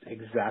is just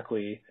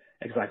exactly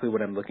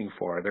what I'm looking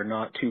for. They're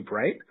not too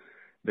bright.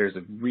 There's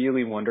a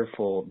really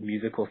wonderful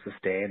musical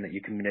sustain that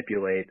you can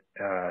manipulate,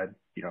 for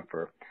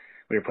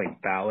when you're playing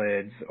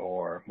ballads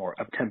or more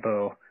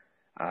up-tempo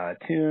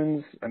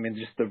tunes. I mean,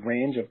 just the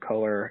range of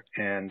color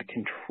and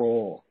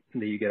control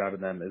that you get out of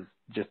them is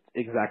just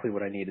exactly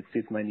what I need. It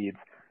suits my needs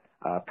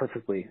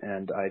perfectly,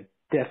 and I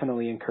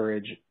definitely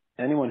encourage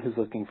anyone who's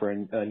looking for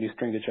a new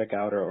string to check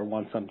out or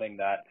wants something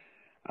that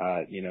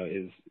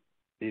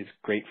is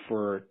great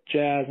for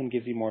jazz and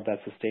gives you more of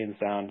that sustained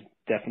sound.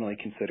 Definitely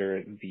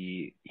consider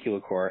the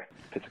Helicore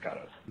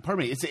pizzicatos.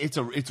 Pardon me, it's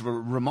a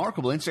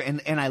remarkable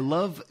instrument, and I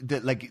love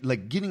that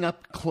like getting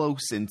up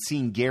close and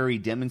seeing Gary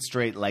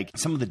demonstrate like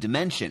some of the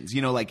dimensions.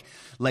 Like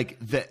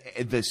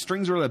the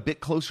strings are a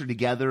bit closer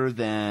together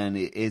than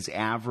is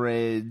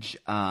average.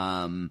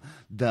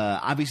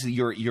 Obviously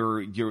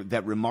your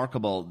that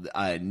remarkable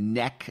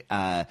neck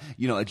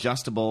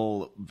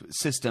adjustable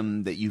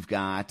system that you've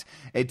got.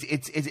 It's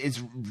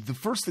the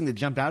first thing that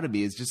jumped out at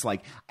me is just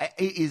like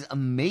it is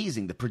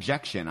amazing the projection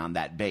on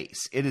that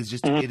bass. It is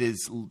just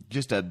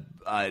a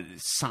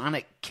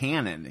sonic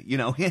cannon,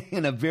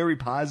 in a very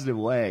positive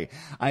way.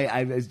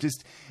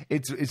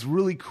 It's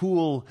really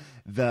cool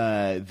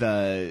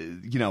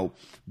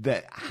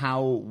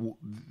how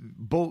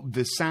both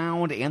the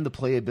sound and the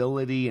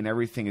playability and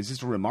everything is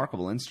just a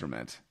remarkable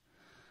instrument.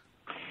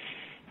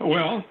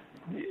 Well,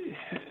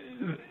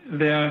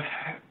 the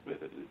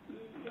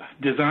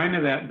design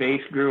of that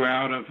bass grew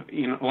out of,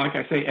 like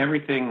I say,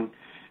 everything.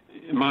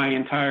 My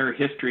entire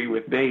history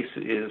with bass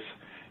is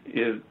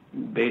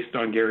based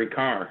on Gary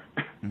Karr.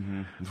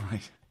 Mm-hmm.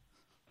 Right.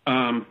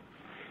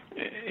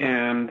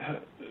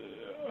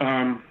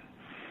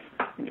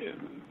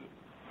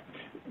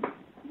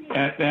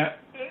 At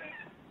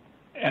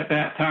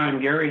that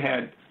time, Gary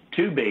had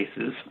two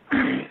basses,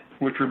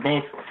 which were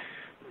both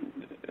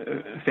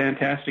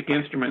fantastic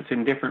instruments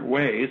in different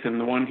ways, and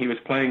the one he was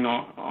playing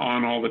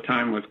on all the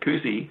time was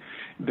the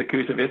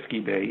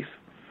Karr-Koussevitzky bass.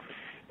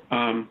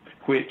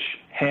 Which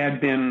had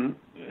been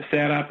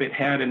set up. It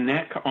had a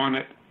neck on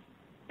it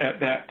at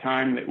that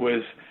time that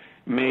was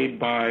made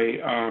by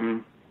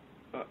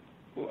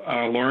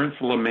Lawrence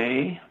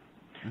LeMay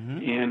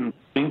in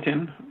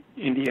Bloomington,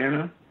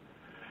 Indiana.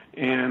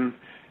 And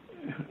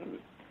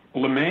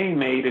LeMay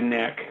made a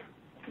neck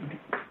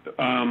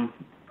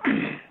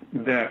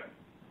that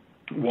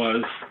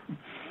was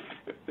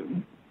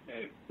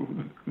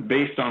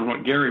based on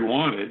what Gary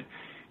wanted.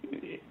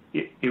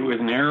 It was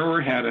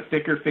narrower, had a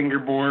thicker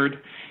fingerboard.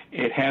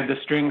 It had the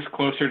strings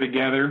closer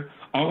together.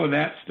 All of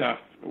that stuff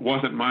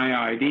wasn't my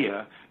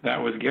idea.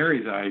 That was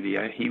Gary's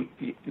idea.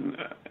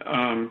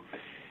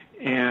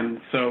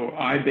 And so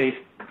I based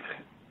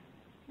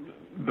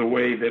the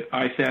way that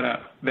I set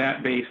up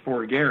that bass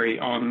for Gary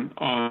on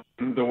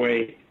the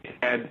way it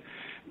had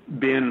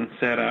been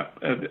set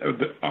up,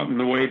 on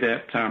the way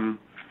that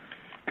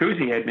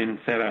Cousy had been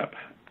set up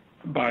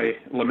by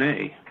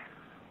LeMay.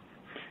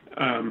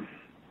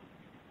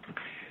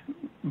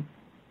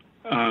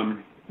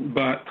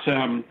 But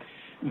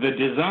the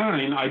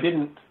design, I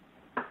didn't.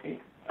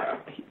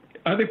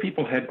 Other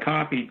people had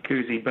copied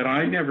Cousy, but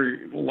I never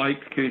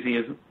liked Cousy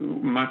as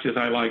much as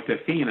I liked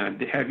Athena.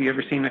 Have you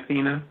ever seen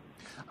Athena?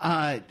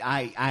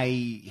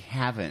 I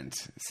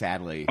haven't,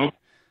 sadly. Oh.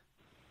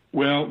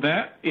 Well,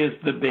 that is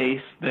the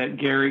bass that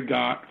Gary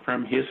got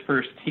from his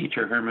first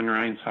teacher, Herman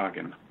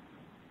Reinshagen.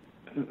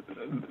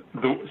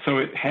 So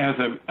it has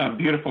a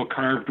beautiful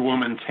carved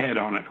woman's head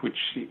on it, which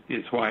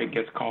is why it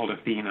gets called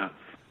Athena.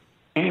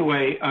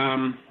 Anyway,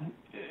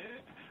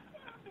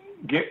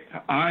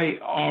 I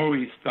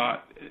always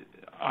thought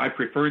I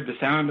preferred the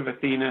sound of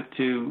Athena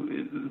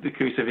to the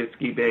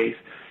Koussevitzky bass.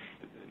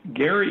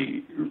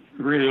 Gary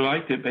really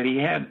liked it, but he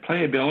had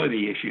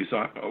playability issues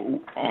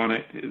on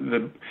it.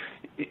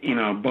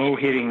 Bow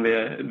hitting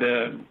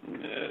the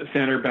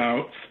center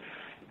bouts.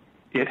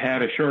 It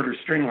had a shorter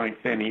string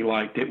length than he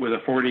liked. It was a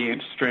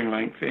 40-inch string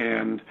length,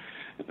 and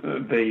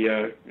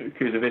the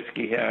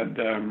Koussevitzky had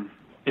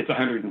it's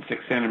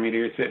 106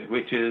 centimeters,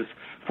 which is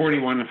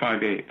 41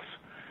 5/8,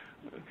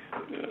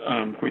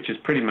 which is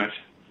pretty much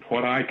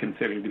what I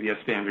consider to be a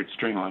standard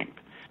string length.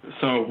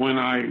 So when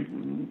I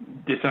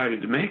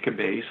decided to make a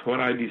bass,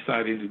 what I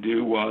decided to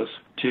do was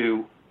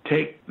to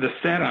take the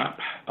setup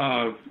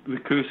of the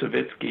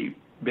Koussevitzky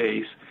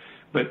bass,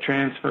 but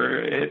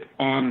transfer it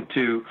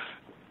onto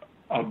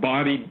a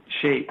body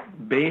shape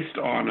based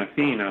on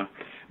Athena,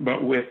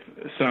 but with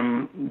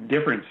some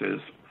differences.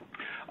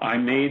 I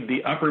made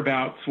the upper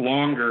bouts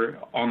longer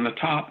on the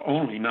top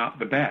only, not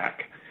the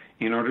back,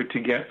 in order to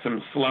get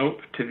some slope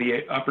to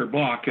the upper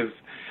block, because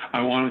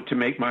I wanted to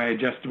make my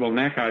adjustable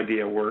neck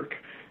idea work,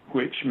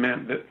 which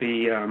meant that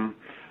the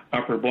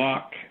upper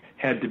block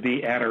had to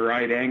be at a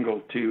right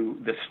angle to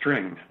the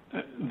string.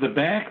 The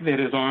back that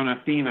is on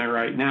Athena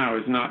right now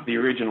is not the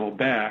original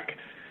back.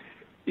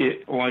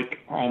 It, like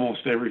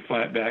almost every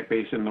flat back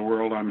bass in the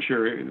world, I'm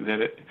sure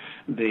that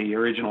the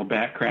original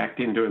back cracked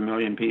into a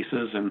million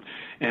pieces,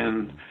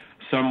 and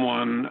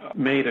someone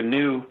made a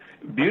new,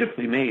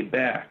 beautifully made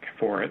back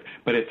for it,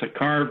 but it's a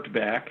carved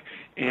back,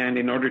 and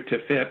in order to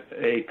fit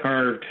a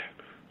carved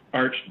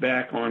arched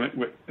back on it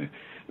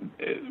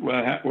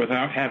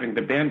without having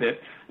to bend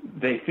it,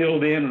 they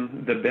filled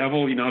in the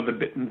bevel,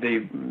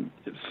 the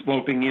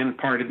sloping in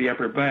part of the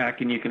upper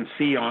back, and you can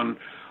see on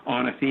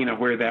Athena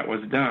where that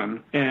was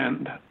done.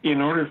 And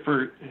in order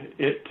for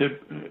it to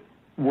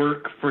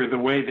work for the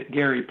way that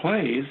Gary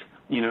plays,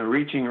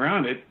 reaching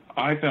around it,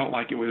 I felt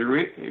like it was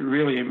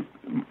really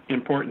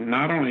important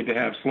not only to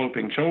have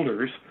sloping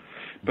shoulders,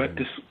 but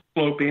to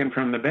slope in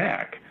from the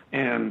back.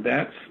 And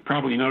that's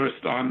probably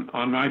noticed on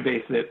my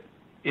bass that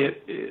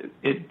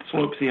it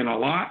slopes in a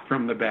lot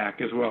from the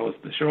back as well as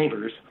the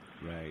shoulders.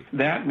 Right.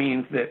 That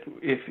means that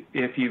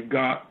if you've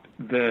got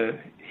the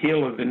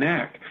heel of the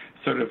neck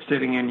sort of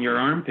sitting in your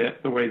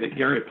armpit the way that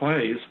Gary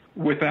plays,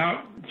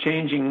 without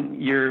changing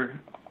your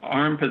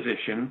arm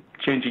position,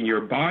 changing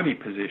your body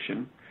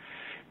position,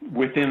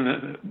 within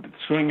the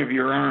swing of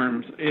your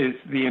arms is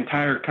the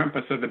entire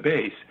compass of the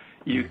bass.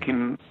 You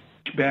can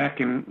reach back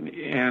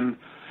and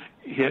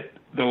hit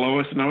the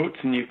lowest notes,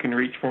 and you can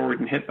reach forward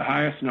and hit the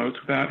highest notes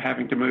without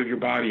having to move your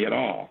body at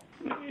all.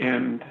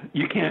 And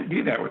you can't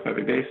do that with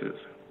other basses.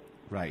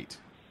 Right.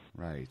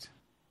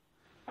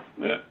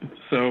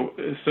 So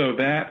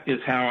that is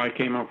how I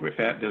came up with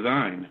that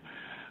design.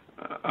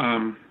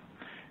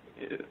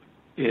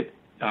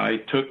 I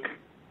took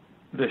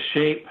the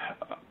shape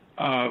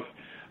of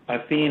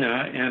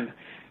Athena, and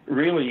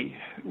really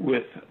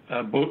with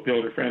a boat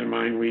builder friend of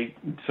mine, we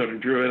sort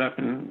of drew it up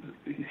and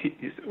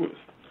he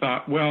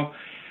thought, well,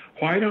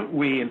 why don't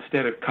we,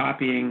 instead of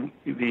copying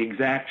the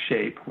exact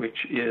shape,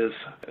 which is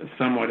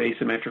somewhat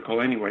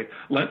asymmetrical anyway,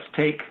 let's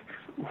take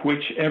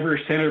whichever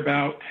center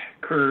bout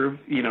curve,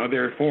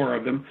 there are 4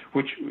 of them,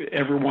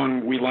 whichever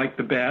one we like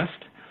the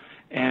best,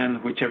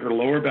 and whichever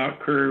lower bout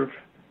curve,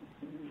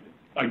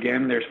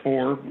 again, there's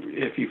 4,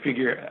 if you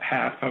figure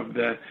half of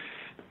the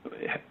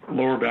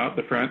lower bout,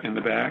 the front and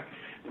the back,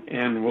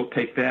 and we'll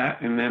take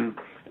that, and then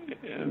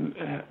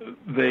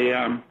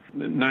the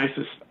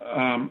nicest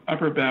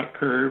upper bout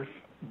curve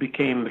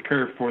became the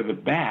curve for the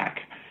back,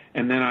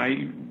 and then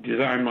I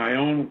designed my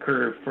own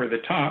curve for the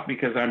top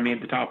because I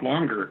made the top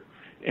longer,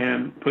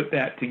 and put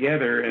that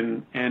together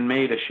and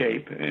made a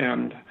shape,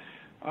 and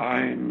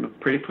I'm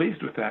pretty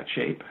pleased with that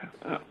shape.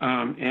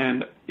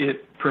 And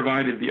it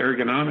provided the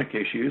ergonomic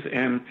issues,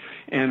 and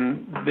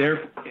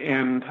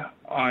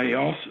I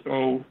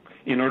also,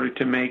 in order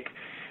to make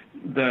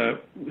the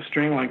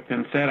string length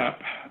and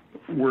setup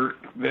work,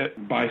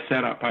 that by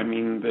setup I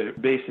mean the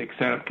basic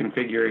setup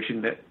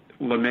configuration that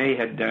LeMay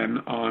had done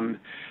on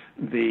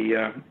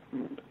the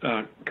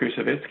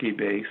Karr-Koussevitzky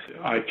bass,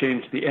 I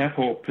changed the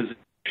F-hole position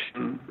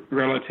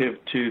relative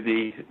to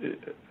the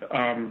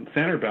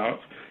center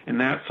bouts, and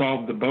that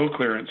solved the bow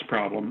clearance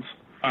problems.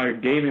 I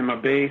gave him a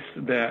bass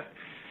that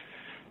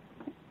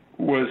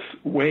was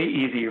way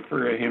easier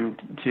for him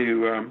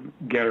to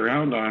get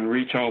around on,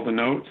 reach all the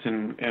notes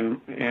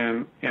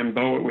and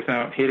bow it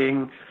without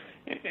hitting.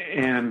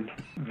 And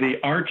the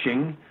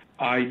arching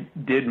I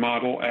did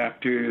model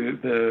after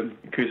the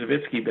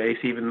Koussevitzky bass,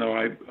 even though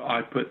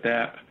I put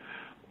that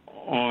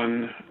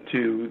on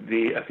to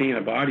the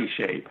Athena body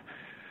shape,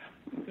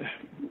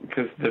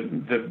 because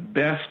the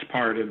best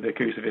part of the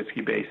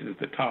Koussevitzky bass is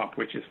the top,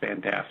 which is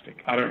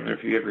fantastic. I don't know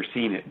if you've ever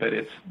seen it, but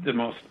it's the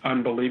most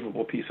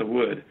unbelievable piece of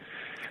wood.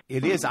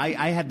 It is.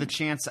 I had the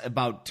chance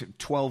about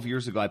 12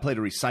 years ago. I played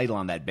a recital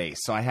on that bass,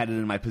 so I had it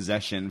in my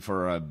possession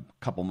for a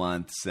couple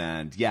months,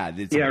 and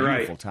it's a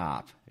beautiful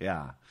top.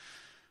 Yeah.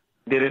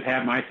 Did it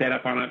have my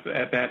setup on it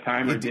at that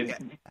time, or did?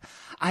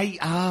 I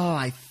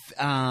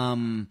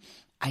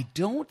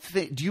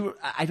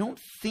don't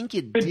think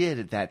it did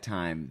at that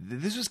time.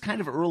 This was kind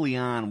of early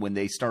on when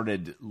they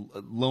started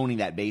loaning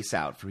that bass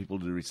out for people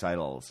to do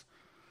recitals.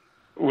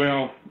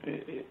 Well,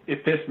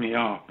 it pissed me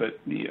off, but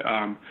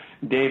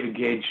David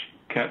Gage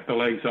cut the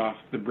legs off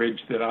the bridge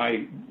that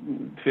I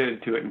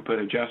fitted to it and put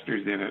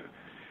adjusters in it.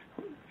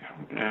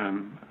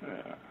 And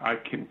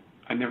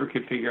I never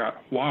could figure out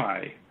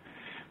why.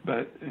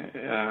 But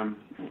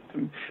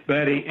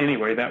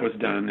anyway, that was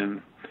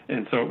done,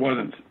 and so it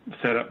wasn't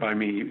set up by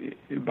me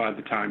by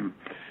the time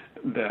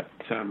that.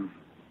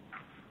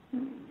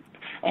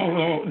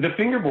 Although the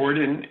fingerboard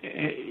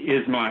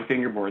is my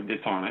fingerboard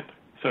that's on it,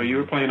 so you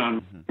were playing on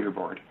my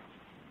fingerboard.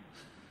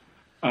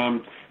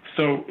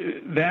 So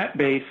that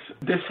bass,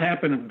 this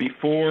happened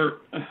before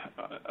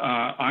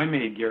I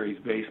made Gary's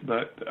bass,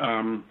 but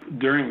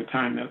during the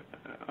time that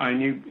I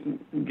knew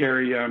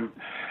Gary,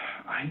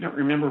 I don't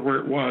remember where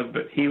it was,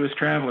 but he was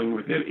traveling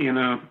with it in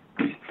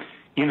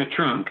a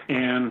trunk,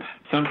 and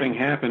something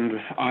happened.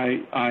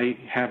 I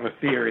have a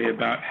theory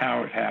about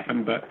how it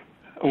happened, but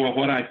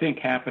what I think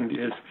happened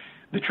is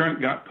the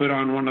trunk got put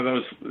on one of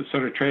those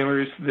sort of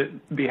trailers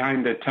that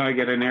behind a tug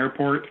at an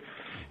airport,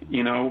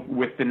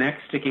 with the neck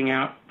sticking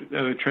out of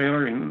the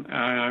trailer, and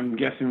I'm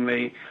guessing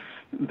they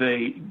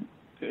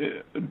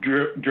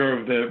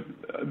drove the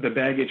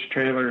baggage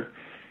trailer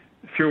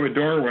through a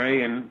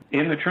doorway and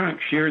in the trunk,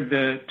 sheared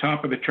the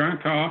top of the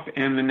trunk off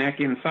and the neck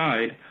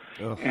inside.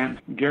 Ugh. And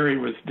Gary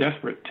was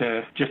desperate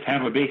to just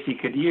have a bass he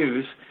could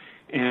use,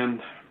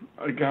 and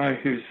a guy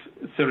who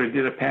sort of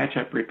did a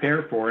patch-up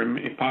repair for him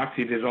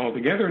epoxied it all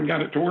together and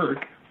got it to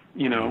work,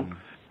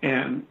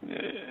 And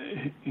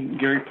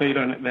Gary played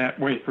on it that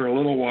way for a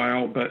little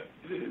while, but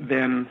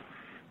then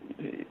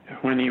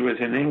when he was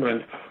in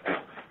England,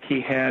 he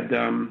had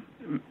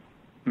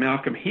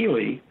Malcolm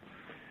Healy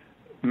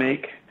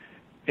make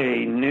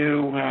a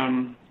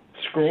new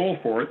scroll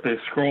for it. The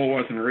scroll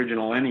wasn't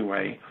original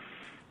anyway.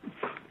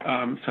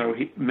 So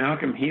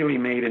Malcolm Healy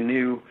made a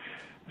new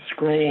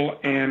scroll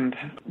and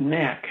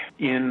neck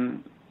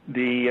in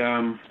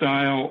the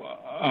style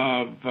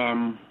of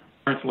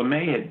Martha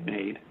LeMay had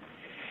made.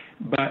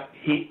 But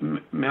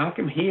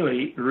Malcolm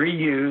Healy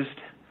reused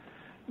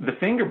the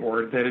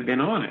fingerboard that had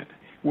been on it.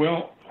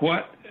 Well,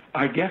 what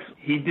I guess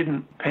he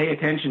didn't pay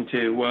attention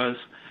to was,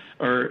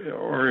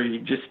 or he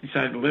just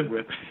decided to live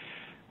with,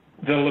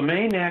 the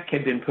LeMay neck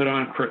had been put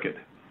on crooked.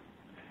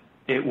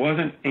 It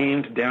wasn't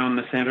aimed down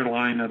the center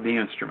line of the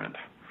instrument.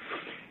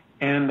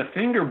 And the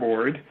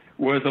fingerboard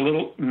was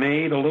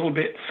made a little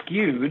bit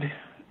skewed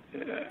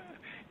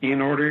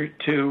in order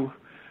to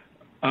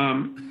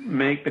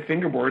make the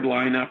fingerboard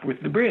line up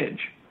with the bridge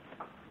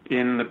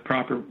in the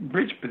proper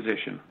bridge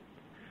position.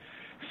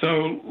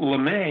 So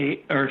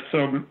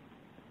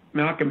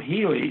Malcolm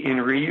Healy, in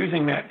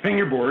reusing that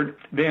fingerboard,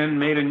 then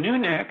made a new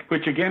neck,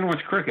 which again was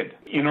crooked,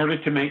 in order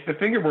to make the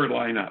fingerboard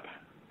line up.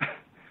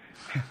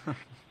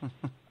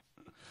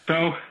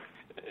 So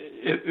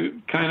it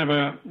kind of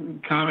a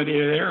comedy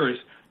of errors.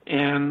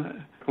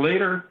 And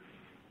later,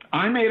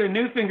 I made a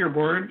new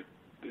fingerboard,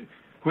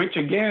 which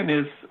again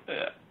is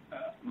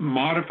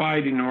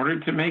modified in order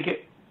to make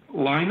it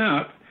line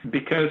up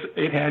because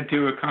it had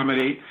to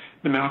accommodate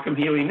the Malcolm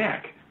Healy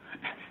neck.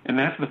 And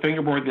that's the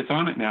fingerboard that's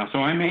on it now. So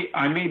I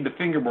made the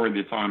fingerboard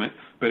that's on it,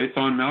 but it's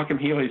on Malcolm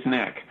Healy's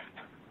neck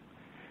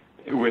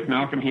with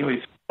Malcolm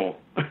Healy's skull.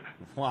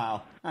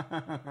 Wow.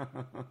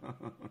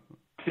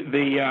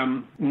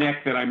 The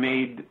neck that I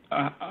made,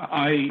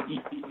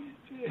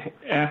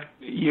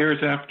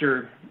 years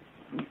after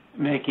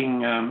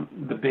making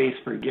the bass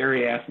for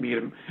Gary, asked me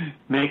to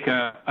make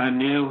a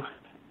new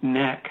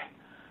neck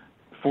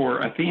for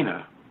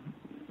Athena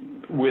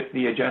with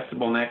the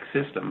adjustable neck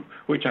system,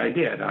 which I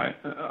did.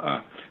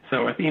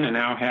 So Athena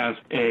now has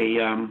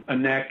a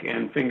neck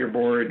and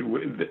fingerboard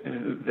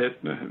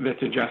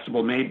that's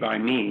adjustable, made by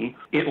me.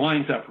 It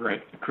lines up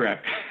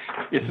correct.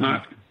 It's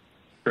not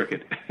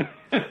crooked.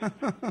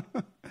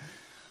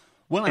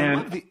 Well,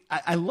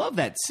 I love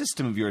that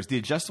system of yours, the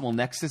adjustable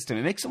neck system.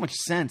 It makes so much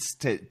sense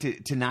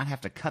to not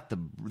have to cut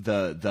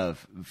the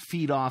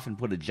feet off and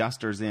put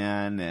adjusters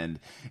in, and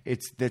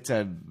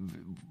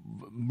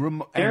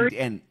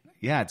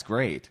yeah, it's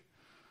great.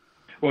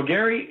 Well,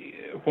 Gary,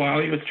 while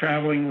he was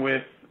traveling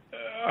with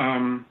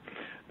the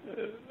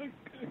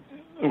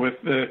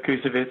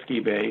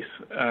Karr-Koussevitzky bass,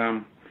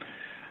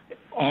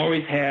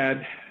 always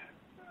had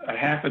a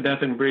half a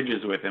dozen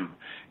bridges with him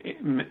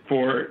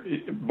for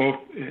both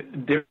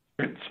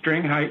different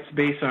string heights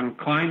based on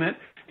climate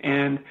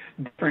and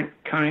different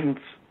kinds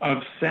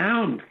of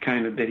sound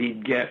that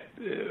he'd get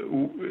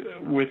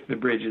with the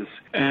bridges.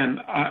 And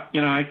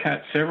I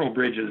cut several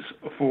bridges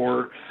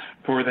for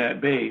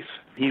that bass.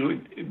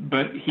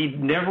 But he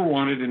never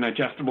wanted an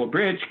adjustable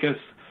bridge because,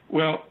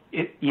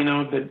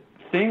 the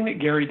thing that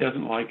Gary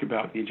doesn't like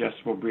about the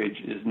adjustable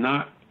bridge is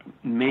not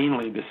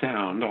mainly the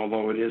sound,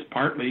 although it is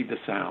partly the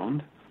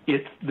sound.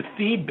 It's the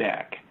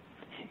feedback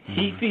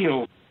he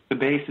feels the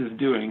bass is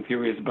doing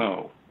through his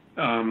bow.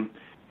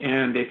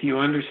 And if you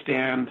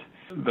understand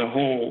the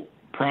whole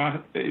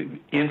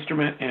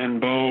instrument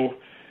and bow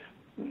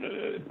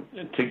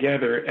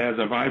together as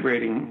a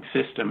vibrating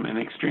system, an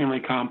extremely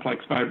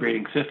complex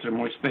vibrating system,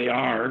 which they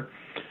are,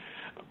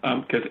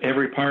 because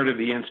every part of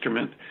the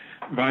instrument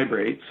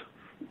vibrates,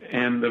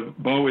 and the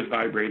bow is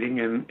vibrating,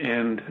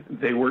 and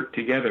they work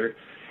together.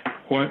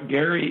 What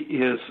Gary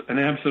is an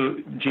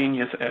absolute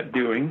genius at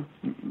doing,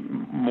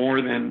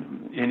 more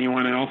than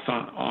anyone else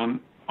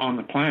on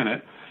the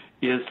planet,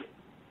 is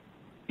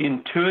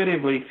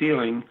intuitively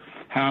feeling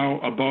how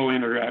a bow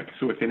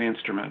interacts with an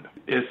instrument.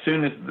 As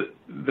soon as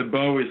the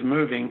bow is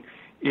moving,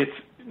 it's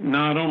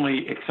not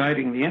only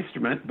exciting the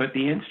instrument, but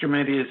the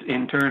instrument is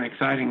in turn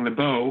exciting the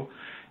bow,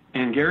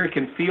 and Gary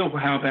can feel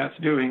how that's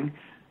doing,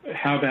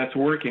 how that's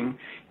working,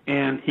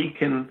 and he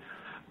can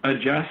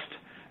adjust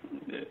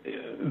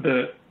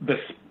the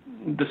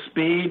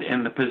speed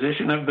and the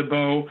position of the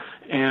bow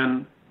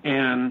and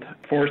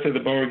force of the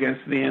bow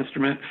against the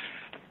instrument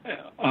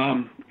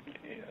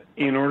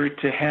in order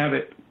to have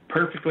it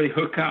perfectly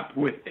hook up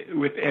with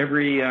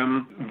every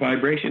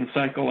vibration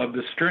cycle of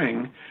the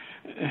string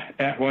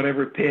at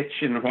whatever pitch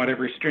and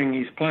whatever string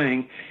he's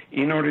playing,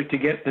 in order to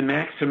get the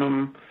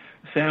maximum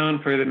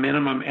sound for the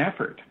minimum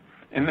effort.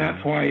 And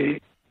that's why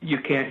you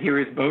can't hear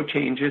his bow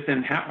changes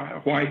and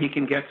why he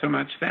can get so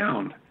much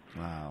sound.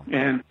 Wow.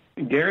 And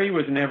Gary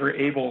was never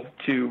able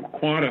to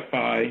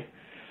quantify,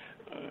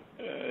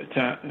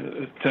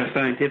 to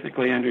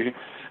scientifically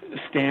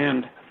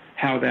understand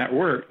how that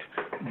worked,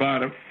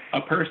 but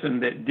a person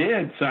that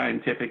did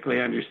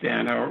scientifically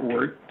understand how it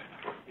worked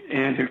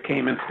and who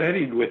came and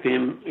studied with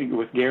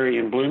Gary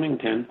in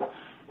Bloomington,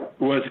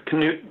 was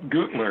Knut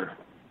Gutler.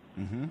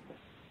 Mm-hmm.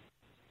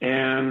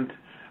 And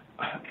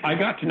I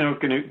got to know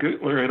Knut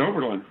Gutler at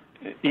Oberlin,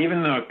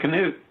 even though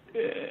Knut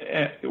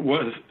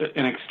was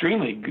an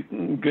extremely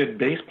good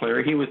bass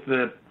player. He was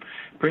the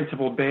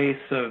principal bass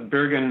of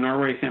Bergen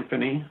Norway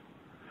Symphony,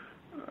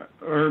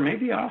 or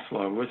maybe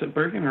Oslo. Was it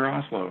Bergen or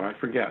Oslo? I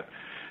forget.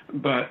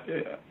 But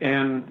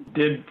and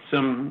did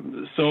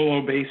some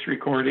solo bass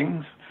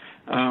recordings.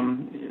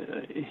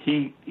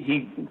 He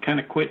kind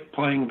of quit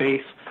playing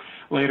bass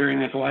later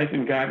in his life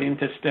and got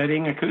into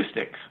studying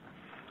acoustics,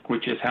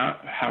 which is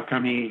how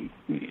come he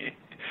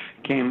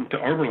came to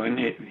Oberlin.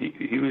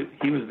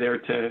 He was there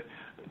to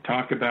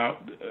talk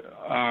about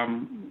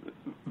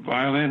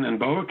violin and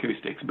bow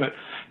acoustics. But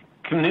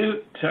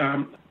Knut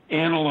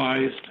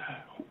analyzed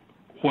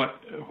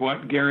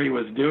what Gary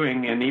was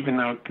doing, and even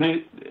though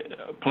Knut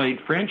played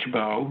French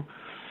bow,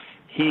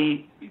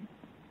 he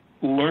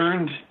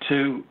learned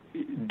to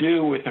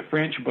do with a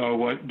French bow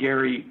what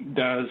Gary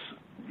does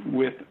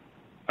with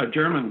a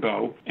German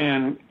bow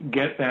and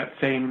get that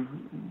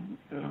same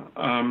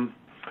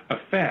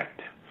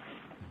effect.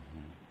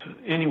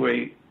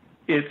 Anyway,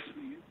 it's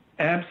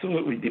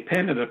absolutely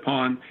dependent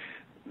upon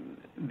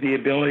the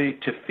ability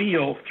to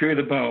feel through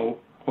the bow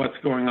what's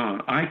going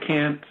on. I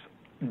can't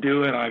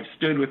do it. I've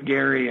stood with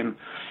Gary and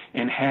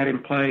had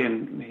him play,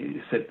 and he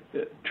said,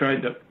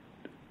 tried to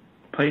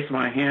place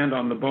my hand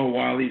on the bow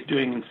while he's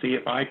doing and see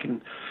if I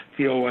can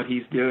feel what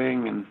he's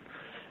doing, and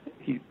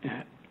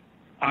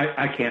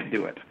I can't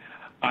do it.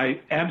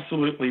 I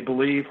absolutely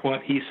believe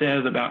what he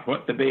says about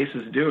what the bass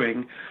is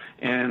doing,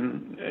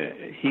 and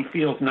he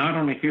feels not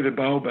only through the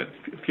bow but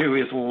through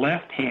his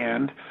left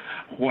hand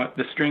what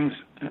the strings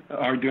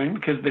are doing,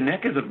 because the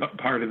neck is a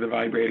part of the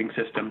vibrating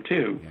system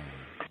too.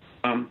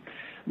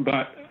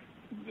 But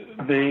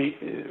the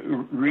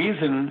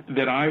reason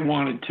that I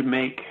wanted to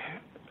make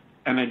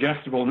an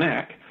adjustable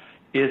neck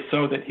is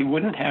so that he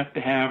wouldn't have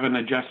to have an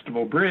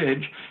adjustable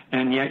bridge,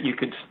 and yet you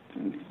could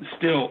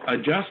still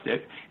adjust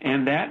it,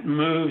 and that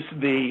moves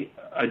the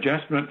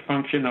adjustment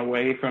function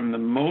away from the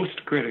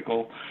most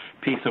critical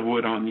piece of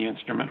wood on the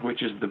instrument,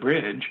 which is the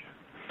bridge,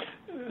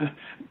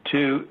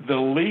 to the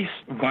least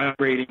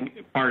vibrating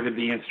part of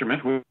the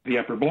instrument, with the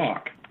upper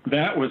block.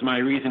 That was my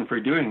reason for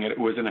doing it. It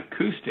was an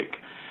acoustic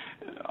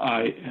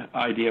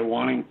idea,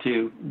 wanting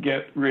to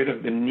get rid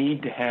of the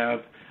need to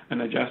have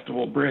an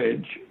adjustable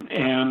bridge.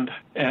 And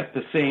at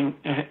the same,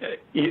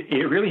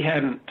 it really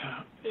hadn't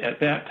at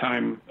that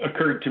time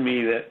occurred to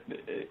me that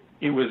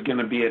it was going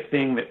to be a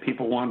thing that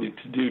people wanted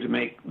to do to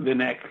make the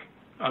neck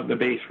of the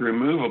bass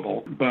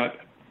removable. But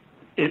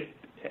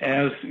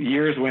as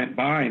years went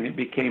by and it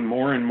became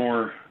more and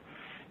more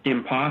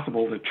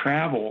impossible to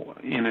travel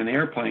in an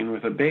airplane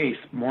with a bass,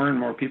 more and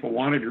more people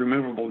wanted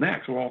removable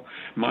necks. Well,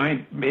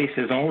 my bass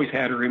has always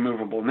had a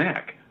removable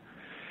neck.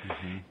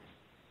 Mm-hmm.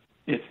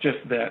 It's just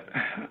that,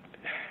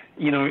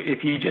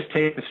 if you just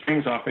take the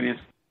strings off an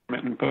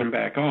instrument and put them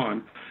back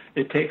on,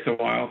 it takes a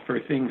while for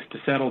things to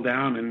settle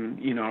down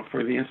and,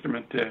 for the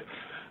instrument to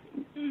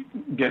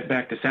get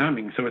back to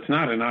sounding. So it's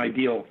not an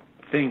ideal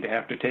thing to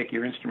have to take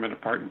your instrument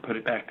apart and put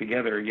it back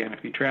together again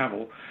if you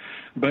travel.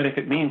 But if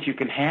it means you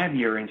can have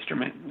your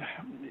instrument,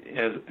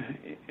 it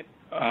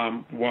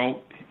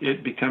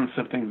becomes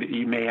something that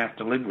you may have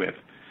to live with.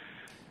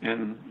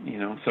 And,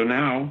 so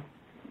now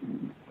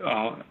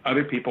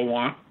other people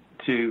want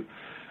to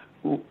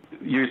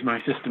use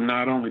my system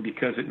not only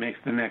because it makes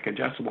the neck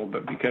adjustable,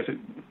 but because it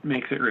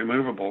makes it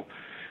removable.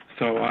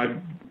 So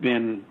I've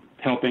been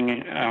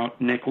helping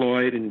out Nick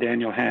Lloyd and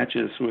Daniel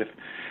Hatches with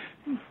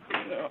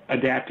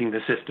adapting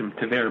the system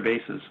to their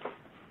basses.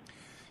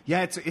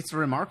 Yeah, it's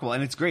remarkable,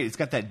 and it's great. It's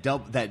got that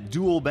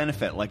dual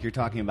benefit, like you're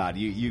talking about.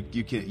 You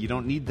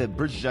don't need the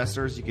bridge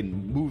adjusters. You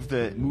can move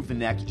the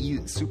neck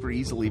super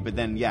easily, but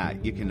then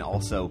you can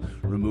also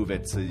remove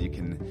it so you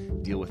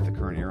can deal with the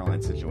current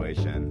airline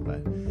situation.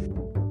 But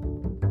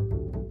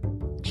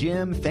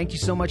Jim, thank you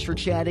so much for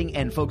chatting,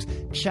 and folks,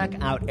 check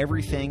out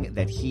everything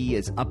that he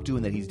is up to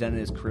and that he's done in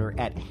his career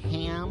at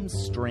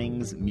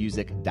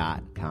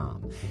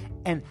hamstringsmusic.com.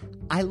 And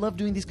I love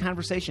doing these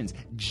conversations.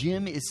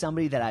 Jim is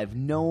somebody that I've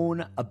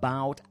known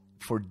about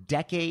for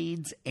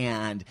decades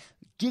and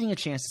getting a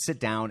chance to sit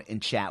down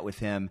and chat with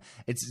him.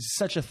 It's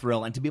such a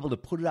thrill. And to be able to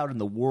put it out in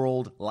the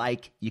world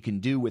like you can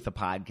do with a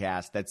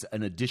podcast, that's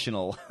an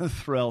additional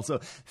thrill.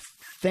 So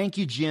thank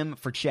you, Jim,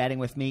 for chatting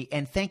with me.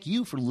 And thank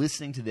you for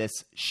listening to this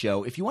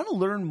show. If you want to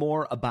learn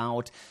more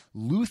about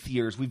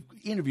luthiers, we've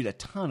interviewed a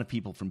ton of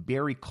people, from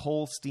Barry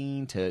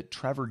Colstein to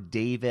Trevor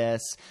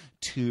Davis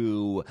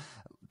to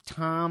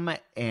Tom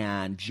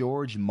and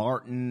George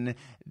Martin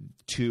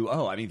to,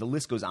 the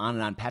list goes on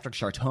and on, Patrick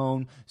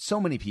Chartone, so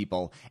many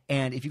people.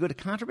 And if you go to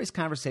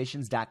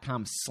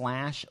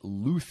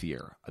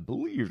contrabassconversations.com/luthier, I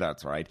believe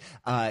that's right,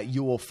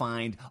 you will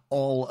find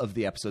all of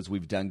the episodes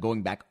we've done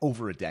going back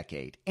over a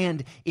decade.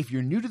 And if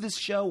you're new to this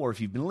show, or if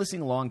you've been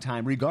listening a long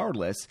time,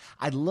 regardless,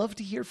 I'd love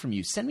to hear from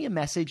you. Send me a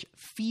message,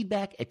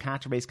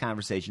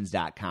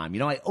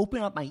 feedback@contrabassconversations.com. I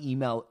open up my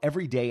email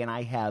every day, and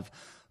I have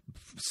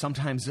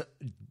sometimes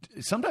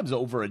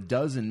over a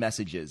dozen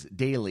messages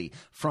daily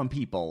from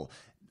people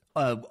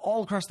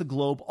all across the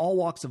globe, all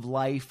walks of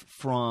life,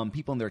 from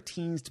people in their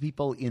teens to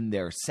people in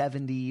their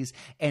 70s.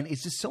 And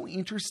it's just so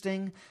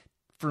interesting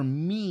for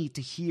me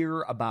to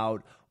hear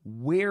about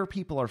where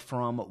people are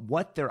from,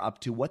 what they're up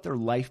to, what their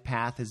life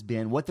path has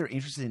been, what they're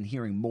interested in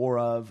hearing more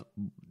of.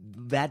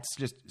 That's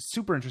just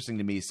super interesting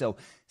to me. So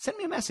send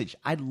me a message.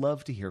 I'd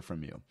love to hear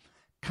from you.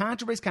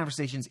 Contrabass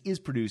Conversations is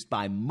produced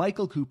by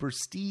Michael Cooper,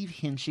 Steve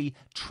Hinchy,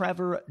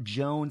 Trevor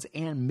Jones,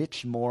 and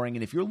Mitch Mooring.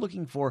 And if you're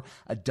looking for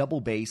a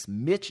double bass,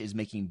 Mitch is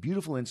making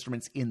beautiful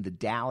instruments in the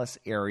Dallas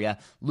area.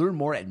 Learn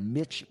more at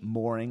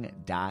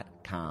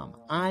mitchmooring.com.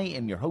 I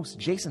am your host,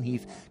 Jason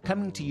Heath,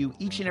 coming to you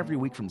each and every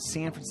week from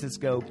San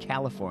Francisco,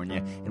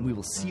 California, and we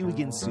will see you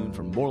again soon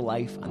for more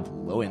life on the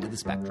low end of the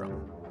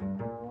spectrum.